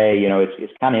of the day,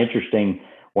 it's kind of interesting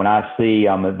when I see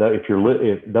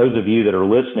if those of you that are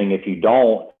listening, if you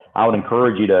don't, I would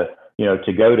encourage you to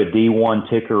go to D1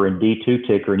 Ticker and D2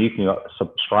 Ticker, and you can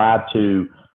subscribe to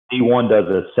D1 does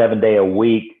a 7-day a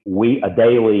week, a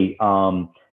daily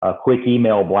quick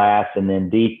email blast, and then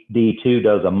D2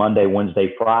 does a Monday,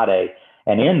 Wednesday, Friday.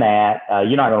 And in that,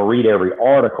 you're not going to read every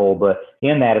article, but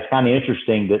in that, it's kind of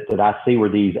interesting that I see where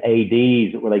these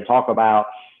ADs, where they talk about,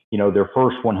 their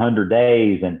first 100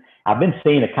 days. And I've been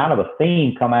seeing a kind of a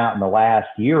theme come out in the last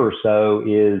year or so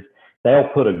is they'll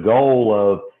put a goal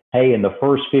of, hey, in the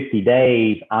first 50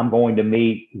 days, I'm going to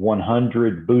meet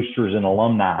 100 boosters and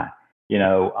alumni.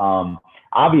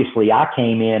 Obviously I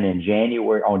came in on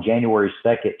January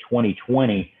 2nd,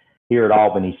 2020 here at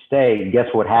Albany State. And guess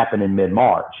what happened in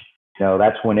mid-March?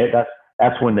 That's when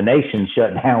the nation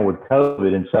shut down with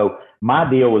COVID. And so my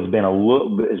deal has been a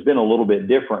little bit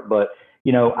different, but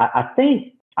I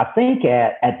think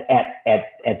at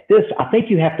this, I think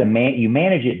you have to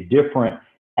manage it different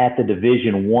at the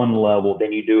Division I level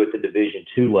than you do at the Division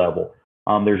II level.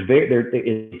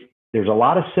 There's a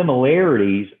lot of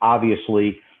similarities,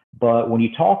 obviously, but when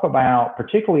you talk about,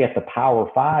 particularly at the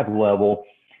Power 5 level,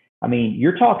 I mean,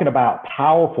 you're talking about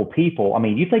powerful people. I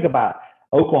mean, you think about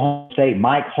Oklahoma State,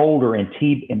 Mike Holder, and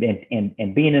being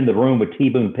in the room with T.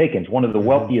 Boone Pickens, one of the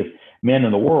wealthiest men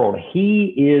in the world.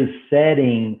 He is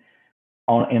setting,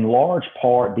 in large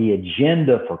part, the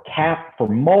agenda for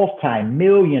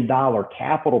multi-million-dollar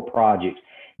capital projects.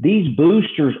 These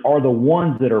boosters are the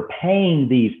ones that are paying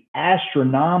these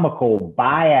astronomical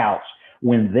buyouts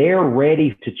when they're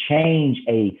ready to change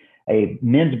a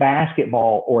men's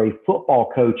basketball or a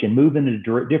football coach and move in a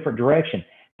different direction.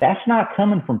 That's not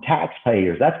coming from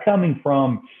taxpayers. That's coming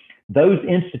from those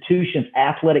institutions'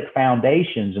 athletic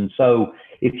foundations. And so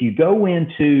if you go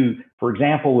into, for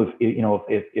example,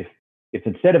 if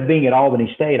instead of being at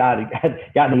Albany State, I had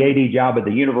gotten the AD job at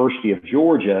the University of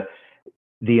Georgia,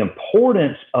 the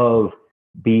importance of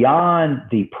beyond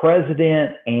the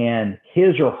president and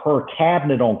his or her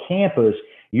cabinet on campus,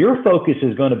 your focus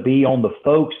is going to be on the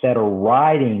folks that are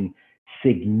writing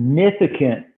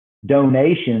significant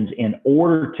donations in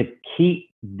order to keep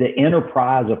the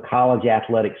enterprise of college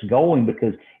athletics going,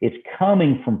 because it's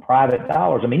coming from private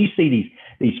dollars. I mean, you see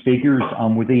these figures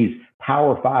with these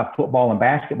Power 5 football and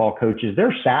basketball coaches,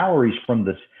 their salaries from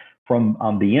the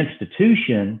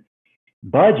institution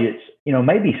budgets,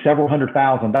 maybe several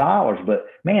 $100,000, but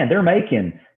man, they're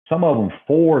making some of them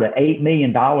 $4 to $8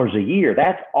 million a year.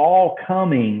 That's all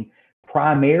coming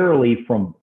primarily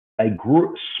from a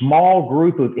small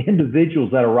group of individuals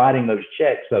that are writing those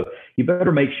checks. So you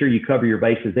better make sure you cover your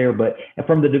bases there. But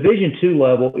from the Division II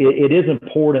level, it is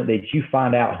important that you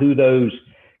find out who those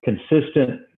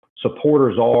consistent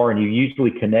supporters are, and you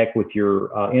usually connect with your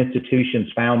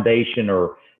institution's foundation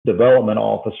or development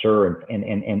officer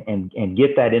and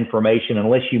get that information,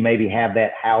 unless you maybe have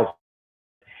that house.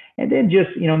 And then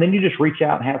then you just reach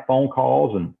out and have phone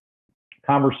calls and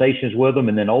conversations with them.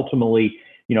 And then ultimately,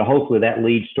 hopefully that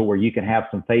leads to where you can have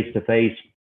some face-to-face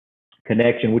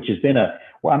connection, which has been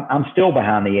I'm still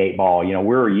behind the 8 ball.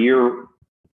 We're a year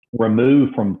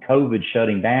removed from COVID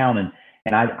shutting down, and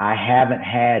we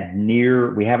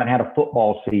haven't had a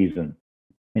football season,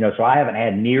 so I haven't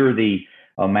had near the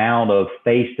amount of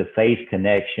face-to-face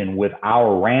connection with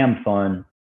our Ram Fund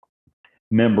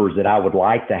members that I would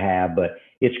like to have. But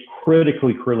it's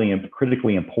critically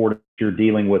important you're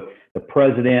dealing with the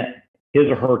president, his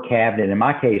or her cabinet, in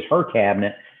my case, her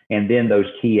cabinet, and then those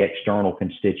key external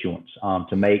constituents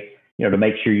to make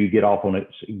sure you get off on it,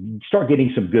 start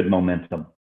getting some good momentum.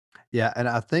 Yeah, and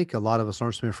I think a lot of us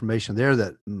learned some information there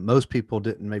that most people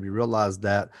didn't maybe realize,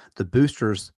 that the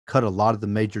boosters cut a lot of the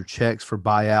major checks for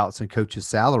buyouts and coaches'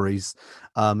 salaries.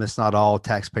 It's not all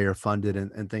taxpayer funded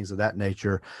and things of that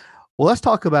nature. Well, let's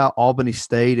talk about Albany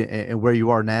State and where you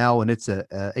are now. And it's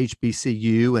a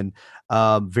HBCU and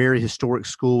very historic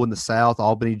school in the South,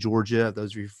 Albany, Georgia.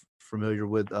 Those of you familiar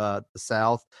with the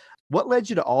South. What led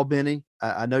you to Albany?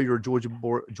 I know you're a Georgia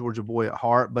boy at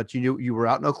heart, but you were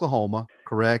out in Oklahoma,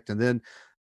 correct? And then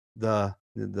the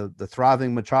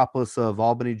thriving metropolis of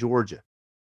Albany, Georgia.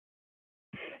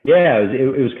 Yeah,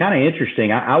 it was kind of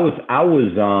interesting.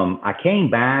 I came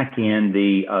back in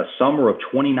the summer of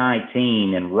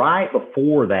 2019, and right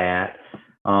before that,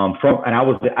 I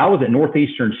was at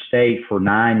Northeastern State for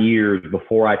 9 years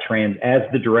before I as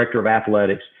the director of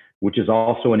athletics, which is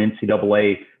also an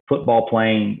NCAA football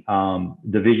playing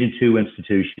Division II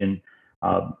institution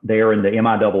there in the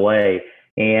MIAA.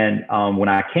 And when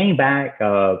I came back,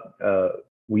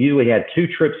 we usually had 2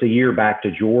 trips a year back to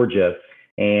Georgia,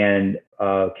 and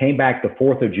came back the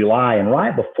 4th of July. And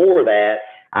right before that,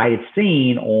 I had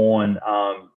seen on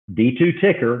D2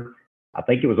 Ticker, I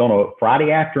think it was on a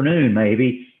Friday afternoon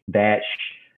maybe, that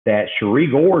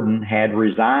Cherie Gordon had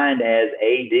resigned as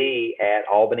AD at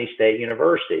Albany State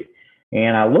University.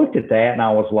 And I looked at that and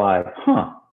I was like,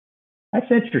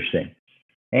 that's interesting.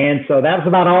 And so that was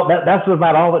about all that's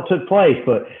about all that took place.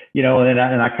 But, you know, and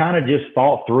I kind of just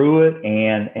thought through it.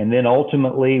 And then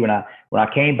ultimately when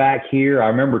I came back here, I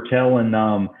remember telling,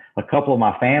 a couple of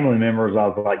my family members, I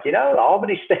was like, you know, the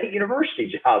Albany State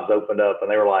University jobs opened up, and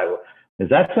they were like, well, is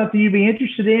that something you'd be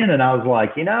interested in? And I was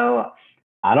like, you know,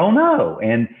 I don't know.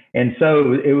 And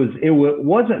so it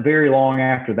wasn't very long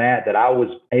after that I was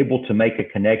able to make a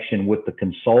connection with the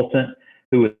consultant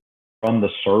who was from the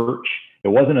search. It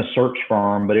wasn't a search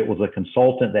firm, but it was a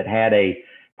consultant that had a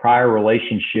prior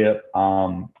relationship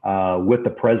with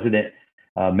the president,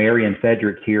 Marion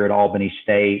Fedrick, here at Albany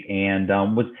State, and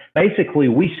was basically,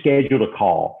 we scheduled a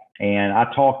call, and I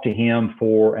talked to him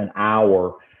for an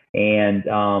hour, and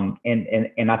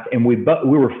we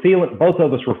were feeling, both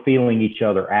of us were feeling each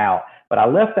other out. But I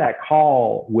left that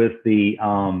call with the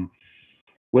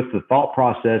thought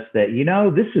process that, you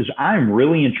know, I'm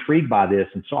really intrigued by this.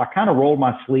 And so I kind of rolled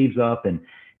my sleeves up and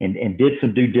did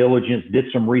some due diligence, did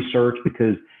some research,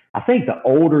 because I think the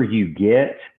older you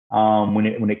get,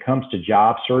 when it comes to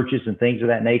job searches and things of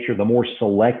that nature, the more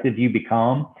selective you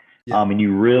become. Yeah. And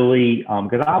you really,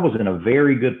 because I was in a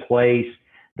very good place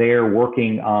there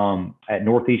working at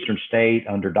Northeastern State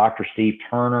under Dr. Steve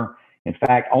Turner. In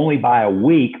fact, only by a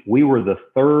week, we were the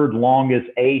third longest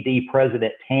AD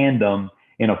president tandem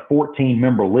in a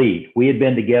 14-member league. We had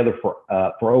been together for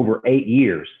over 8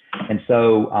 years. And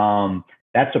so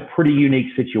that's a pretty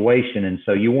unique situation. And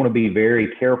so you want to be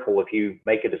very careful if you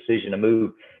make a decision to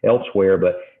move elsewhere.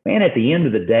 But man, at the end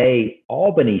of the day,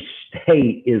 Albany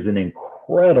State is an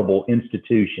incredible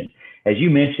institution. As you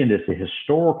mentioned, it's a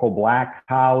historical Black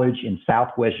college in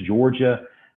Southwest Georgia.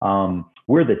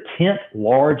 We're the 10th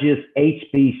largest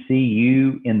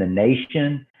HBCU in the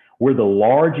nation. We're the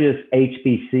largest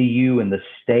HBCU in the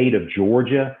state of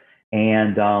Georgia.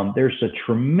 And there's a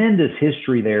tremendous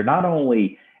history there, not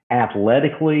only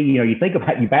athletically. You know, you think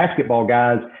about you basketball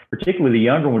guys, particularly the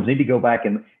younger ones, need to go back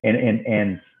and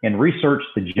research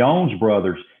the Jones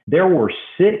brothers. There were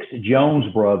 6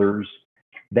 Jones brothers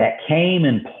that came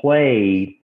and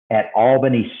played at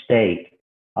Albany State.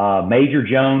 Major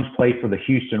Jones played for the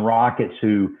Houston Rockets,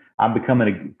 who I'm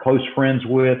becoming close friends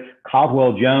with.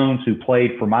 Caldwell Jones, who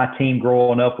played for my team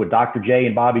growing up with Dr. J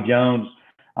and Bobby Jones.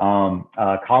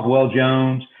 Caldwell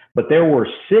Jones. But there were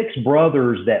 6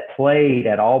 brothers that played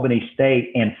at Albany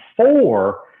State, and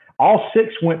all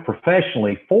 6 went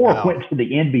professionally. 4 Wow. went to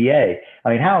the NBA. I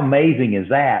mean, how amazing is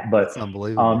that? But That's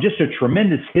unbelievable. just a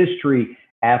tremendous history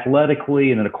athletically.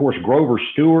 And then, of course, Grover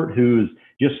Stewart, who's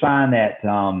just signed that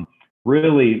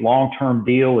really long-term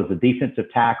deal as a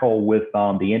defensive tackle with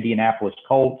the Indianapolis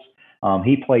Colts.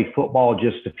 He played football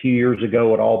just a few years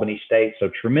ago at Albany State, so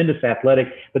tremendous athletic.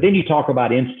 But then you talk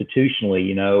about institutionally,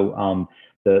 you know,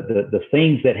 the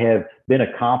things that have been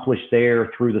accomplished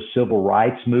there through the civil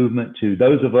rights movement. To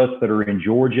those of us that are in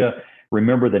Georgia,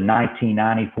 remember the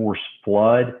 1994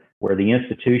 flood, where the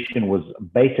institution was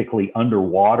basically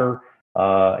underwater.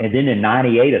 And then in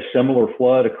 98, a similar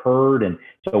flood occurred. And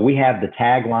so we have the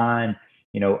tagline,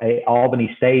 you know,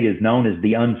 Albany State is known as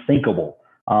the unthinkable.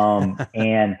 And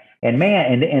then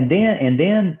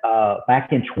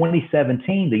back in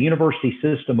 2017, the University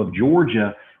System of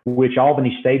Georgia, which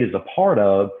Albany State is a part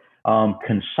of,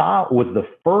 was the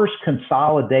first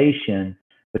consolidation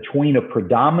between a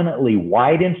predominantly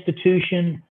white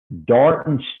institution,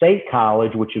 Darton State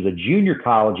College, which is a junior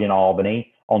college in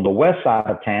Albany on the west side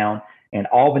of town, and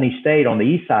Albany State on the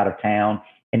east side of town,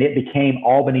 and it became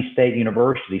Albany State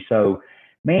University. So,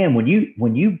 man, when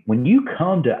you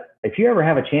come to, if you ever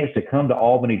have a chance to come to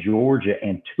Albany, Georgia,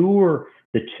 and tour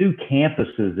the 2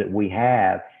 campuses that we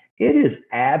have, it is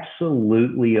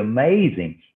absolutely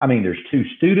amazing. I mean, there's 2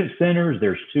 student centers,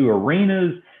 there's 2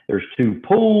 arenas, there's 2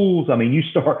 pools. I mean, you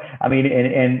know,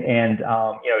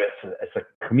 it's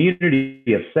a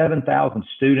community of 7,000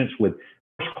 students with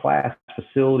first-class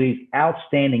facilities,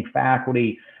 outstanding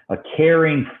faculty, a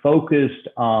caring, focused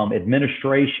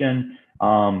administration,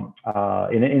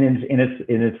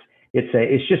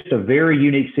 it's just a very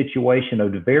unique situation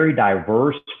of very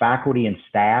diverse faculty and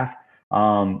staff,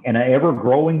 and an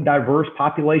ever-growing diverse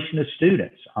population of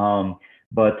students.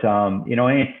 You know,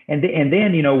 and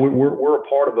then you know, we're a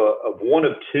part of one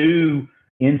of 2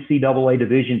 NCAA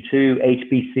Division II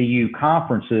HBCU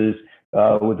conferences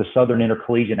with the Southern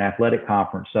Intercollegiate Athletic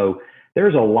Conference. So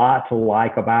there's a lot to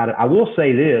like about it. I will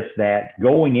say this, that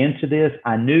going into this,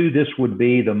 I knew this would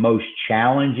be the most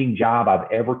challenging job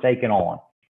I've ever taken on,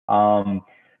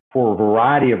 for a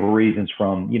variety of reasons,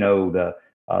 from, you know,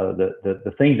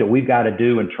 the things that we've got to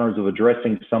do in terms of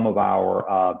addressing some of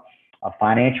our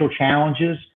financial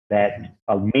challenges that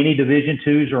many Division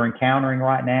IIs are encountering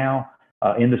right now.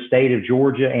 in the state of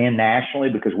Georgia and nationally,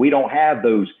 because we don't have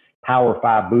those Power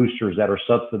 5 boosters that are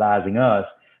subsidizing us.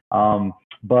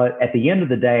 But at the end of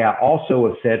the day, I also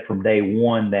have said from day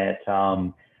one that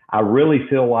I really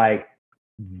feel like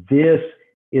this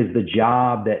is the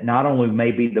job that not only may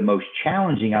be the most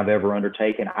challenging I've ever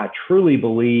undertaken, I truly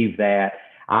believe that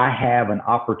I have an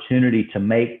opportunity to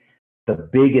make the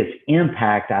biggest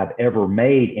impact I've ever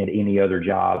made in any other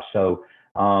job. So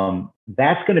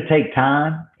that's going to take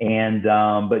time, and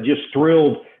but just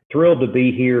thrilled to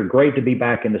be here. Great to be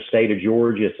back in the state of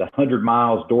Georgia. It's 100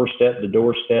 miles doorstep to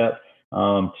doorstep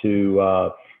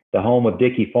to the home of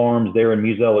Dickey Farms there in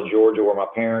Musella, Georgia, where my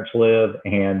parents live.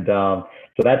 And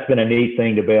so that's been a neat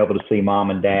thing to be able to see mom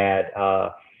and dad,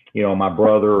 my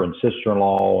brother and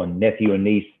sister-in-law and nephew and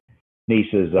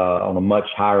nieces on a much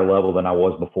higher level than I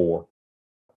was before.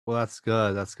 Well, that's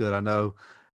good. That's good. I know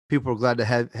people are glad to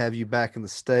have you back in the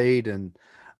state. And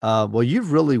well,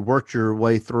 you've really worked your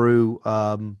way through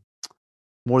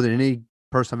more than any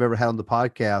person I've ever had on the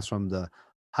podcast, from the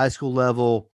high school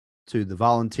level to the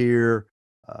volunteer,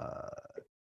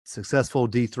 successful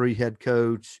D3 head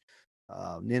coach,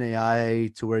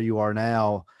 NAIA to where you are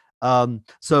now.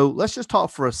 So let's just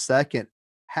talk for a second.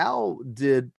 How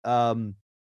did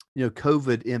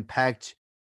COVID impact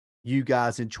you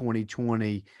guys in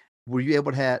 2020? Were you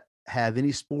able to have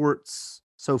any sports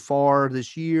so far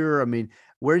this year? I mean,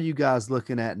 where are you guys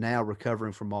looking at now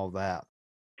recovering from all that?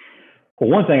 Well,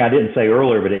 one thing I didn't say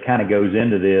earlier, but it kind of goes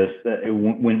into this, that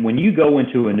when you go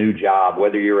into a new job,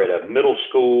 whether you're at a middle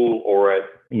school or at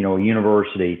a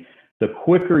university, the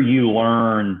quicker you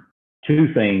learn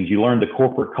two things. You learn the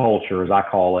corporate culture, as I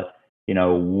call it.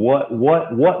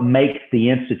 What makes the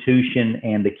institution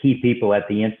and the key people at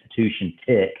the institution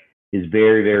tick is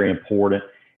very, very important.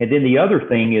 And then the other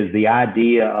thing is the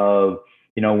idea of,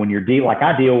 when you're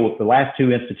I deal with the last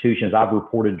two institutions, I've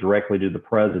reported directly to the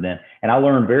president, and I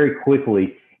learned very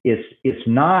quickly it's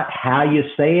not how you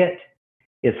say it,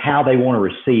 it's how they want to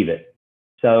receive it.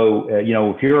 So,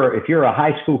 if you're a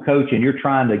high school coach and you're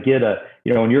trying to get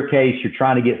in your case, you're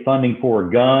trying to get funding for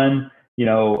a gun,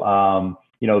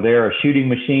 they're a shooting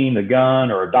machine, the gun,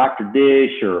 or a Dr.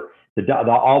 Dish, or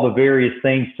all the various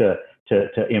things to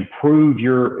improve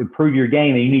your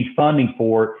game, and you need funding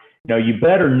for it. You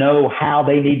better know how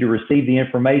they need to receive the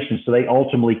information so they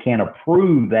ultimately can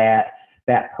approve that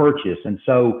purchase. And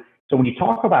so when you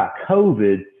talk about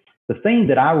COVID, the thing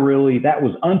that that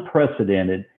was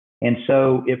unprecedented. And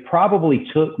so it probably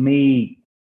took me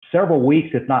several weeks,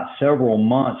 if not several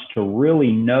months, to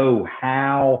really know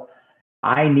how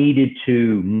I needed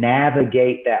to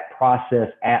navigate that process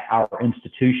at our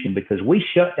institution, because we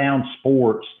shut down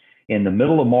sports in the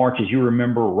middle of March, as you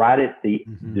remember, right at the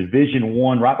Division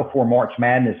I, right before March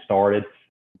Madness started.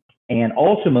 And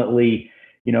ultimately,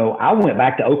 I went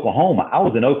back to Oklahoma. I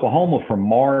was in Oklahoma from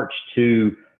March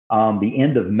to the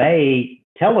end of May,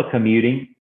 telecommuting,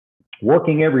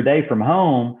 working every day from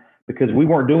home, because we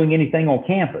weren't doing anything on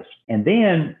campus. And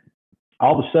then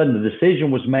all of a sudden the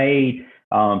decision was made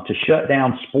to shut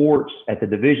down sports at the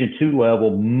Division II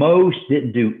level. Most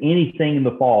didn't do anything in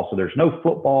the fall. So there's no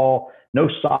football, no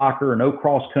soccer, no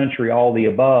cross country, all the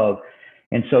above.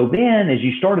 And so then as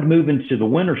you started moving to the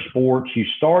winter sports, you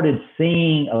started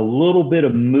seeing a little bit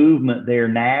of movement there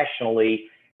nationally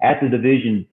at the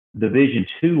Division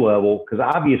II level, because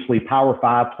obviously Power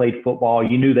 5 played football.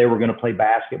 You knew they were going to play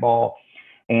basketball.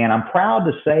 And I'm proud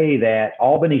to say that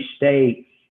Albany State,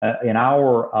 in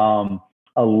our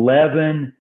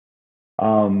 11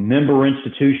 member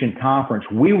institution conference,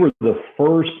 we were the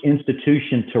first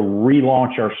institution to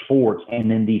relaunch our sports.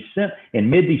 And in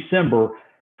mid-December,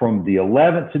 from the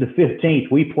 11th to the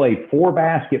 15th, we played 4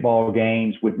 basketball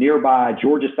games with nearby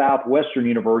Georgia Southwestern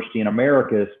University in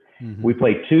Americus. We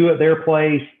played 2 at their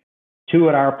place, 2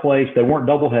 at our place. They weren't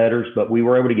doubleheaders, but we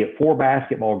were able to get 4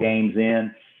 basketball games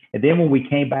in. And then when we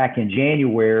came back in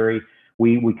January,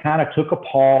 we kind of took a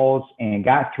pause and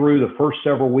got through the first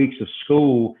several weeks of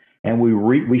school, and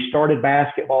we started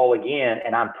basketball again.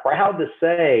 And I'm proud to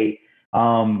say,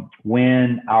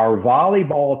 when our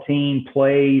volleyball team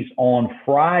plays on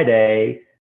Friday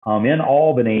in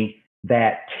Albany,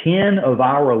 that 10 of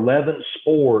our 11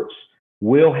 sports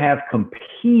will have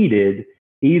competed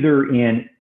either in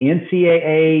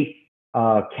NCAA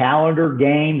calendar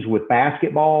games with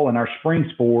basketball and our spring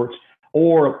sports,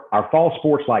 or our fall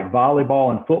sports like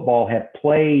volleyball and football have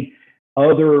played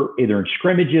either in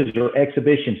scrimmages or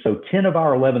exhibitions. So 10 of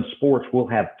our 11 sports will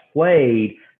have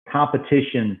played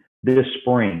competition this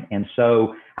spring. And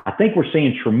so I think we're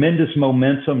seeing tremendous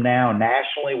momentum now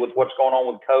nationally with what's going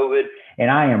on with COVID.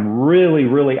 And I am really,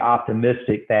 really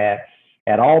optimistic that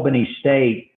at Albany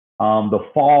State, the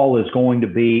fall is going to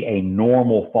be a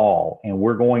normal fall, and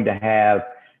we're going to have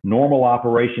normal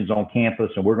operations on campus,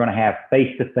 and we're going to have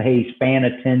face-to-face fan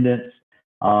attendance,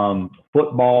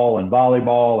 football and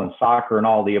volleyball and soccer and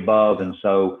all the above. And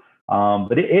so,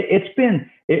 but it's been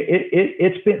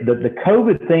the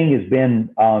COVID thing has been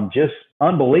just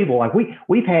unbelievable. Like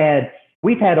we've had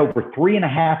over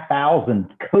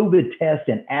 3,500 COVID tests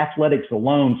in athletics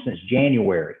alone since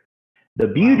January. The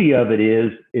beauty of it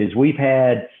is we've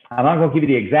had, I'm not going to give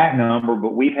you the exact number,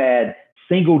 but we've had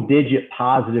single-digit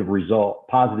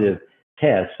positive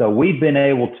tests. So we've been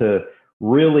able to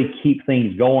really keep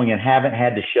things going and haven't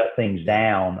had to shut things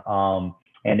down.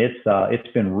 And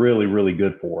it's been really, really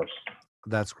good for us.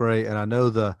 That's great. And I know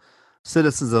the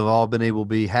citizens have all been able to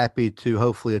be happy to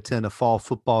hopefully attend a fall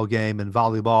football game and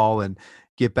volleyball and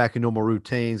get back in normal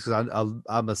routines. Because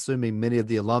I'm assuming many of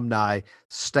the alumni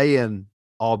stay in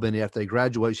Albany after they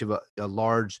graduate. You have a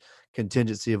large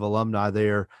contingency of alumni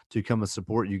there to come and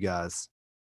support you guys.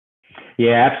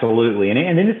 Yeah, absolutely. And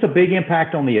it's a big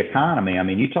impact on the economy. I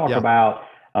mean, you talk about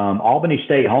Albany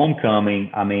State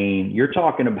homecoming. I mean, you're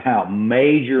talking about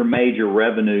major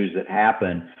revenues that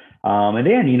happen. And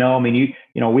then,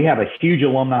 we have a huge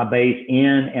alumni base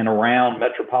in and around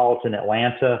metropolitan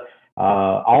Atlanta.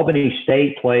 Albany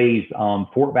State plays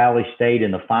Fort Valley State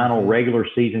in the final regular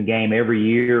season game every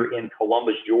year in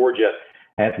Columbus, Georgia,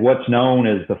 at what's known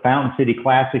as the Fountain City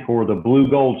Classic or the Blue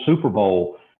Gold Super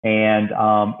Bowl. And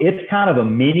it's kind of a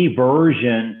mini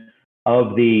version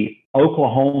of the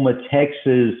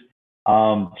Oklahoma-Texas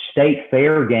State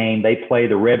Fair game. They play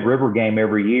the Red River game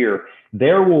every year.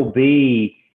 There will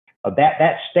be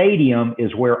that stadium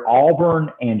is where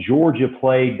Auburn and Georgia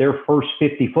played their first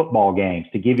 50 football games,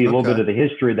 to give you a little bit of the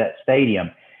history of that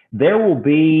stadium. There will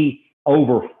be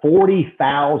over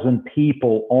 40,000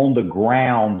 people on the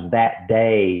grounds that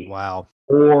day. Wow.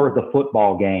 For the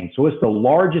football game. So it's the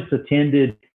largest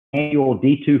attended annual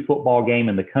D2 football game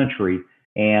in the country.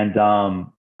 And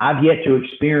I've yet to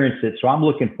experience it. So I'm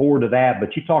looking forward to that.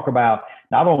 But you talk about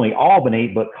not only Albany,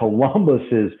 but Columbus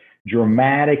is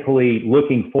dramatically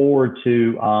looking forward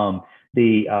to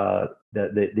the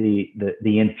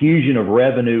infusion of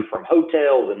revenue from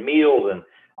hotels and meals and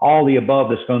all the above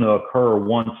that's going to occur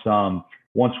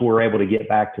once we're able to get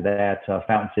back to that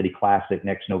Fountain City Classic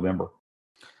next November.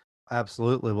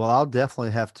 Absolutely. Well, I'll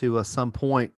definitely have to at some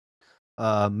point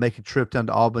make a trip down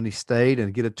to Albany State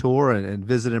and get a tour and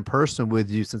visit in person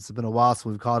with you, since it's been a while since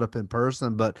we've caught up in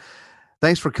person. But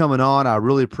thanks for coming on. I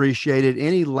really appreciate it.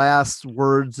 Any last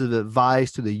words of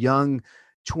advice to the young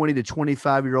 20 to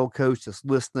 25-year-old coach that's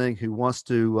listening who wants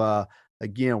to,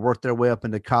 again, work their way up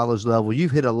into college level?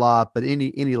 You've hit a lot, but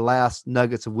any last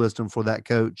nuggets of wisdom for that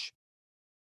coach?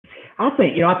 I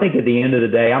think at the end of the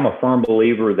day, I'm a firm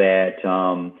believer that,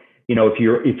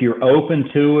 if you're open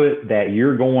to it, that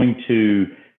you're going to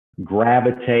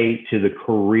gravitate to the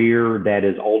career that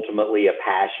is ultimately a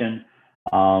passion.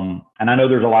 And I know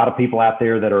there's a lot of people out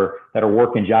there that are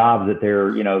working jobs that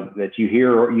they're, that you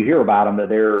hear about them, that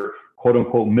they're quote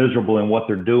unquote miserable in what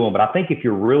they're doing. But I think if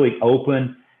you're really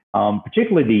open,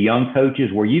 particularly the young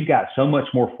coaches, where you've got so much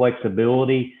more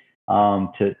flexibility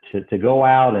to go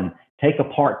out and take a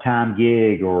part-time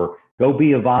gig or go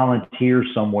be a volunteer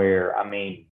somewhere. I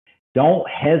mean, don't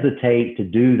hesitate to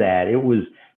do that. It was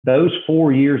those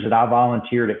 4 years that I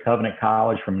volunteered at Covenant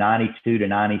College from 92 to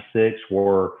 96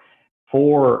 were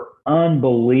 4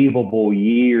 unbelievable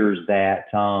years that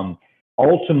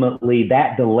ultimately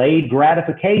that delayed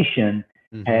gratification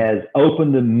has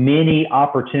opened the many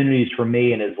opportunities for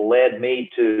me and has led me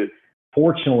to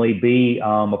fortunately be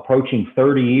approaching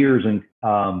 30 years in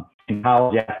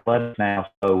college athletics now.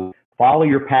 So follow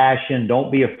your passion. Don't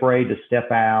be afraid to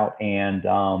step out and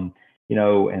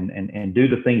do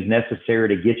the things necessary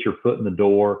to get your foot in the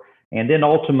door. And then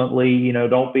ultimately,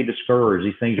 don't be discouraged.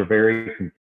 These things are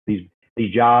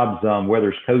these jobs, whether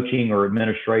it's coaching or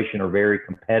administration, are very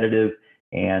competitive.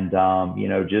 And,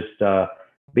 just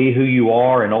be who you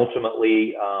are. And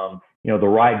ultimately, the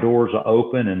right doors are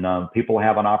open and people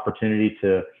have an opportunity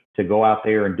to go out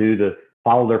there and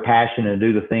follow their passion and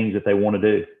do the things that they want to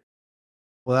do.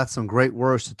 Well, that's some great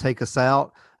words to take us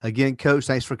out. Again, Coach,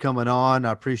 thanks for coming on.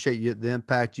 I appreciate the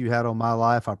impact you had on my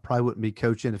life. I probably wouldn't be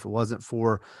coaching if it wasn't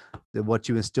for what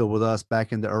you instilled with us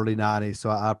back in the early 90s. So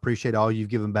I appreciate all you've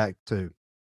given back too.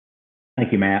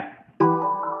 Thank you, Matt.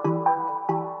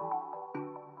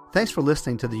 Thanks for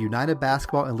listening to the United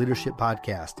Basketball and Leadership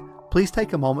Podcast. Please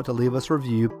take a moment to leave us a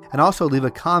review and also leave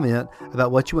a comment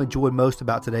about what you enjoyed most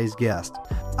about today's guest.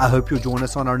 I hope you'll join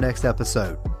us on our next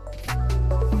episode.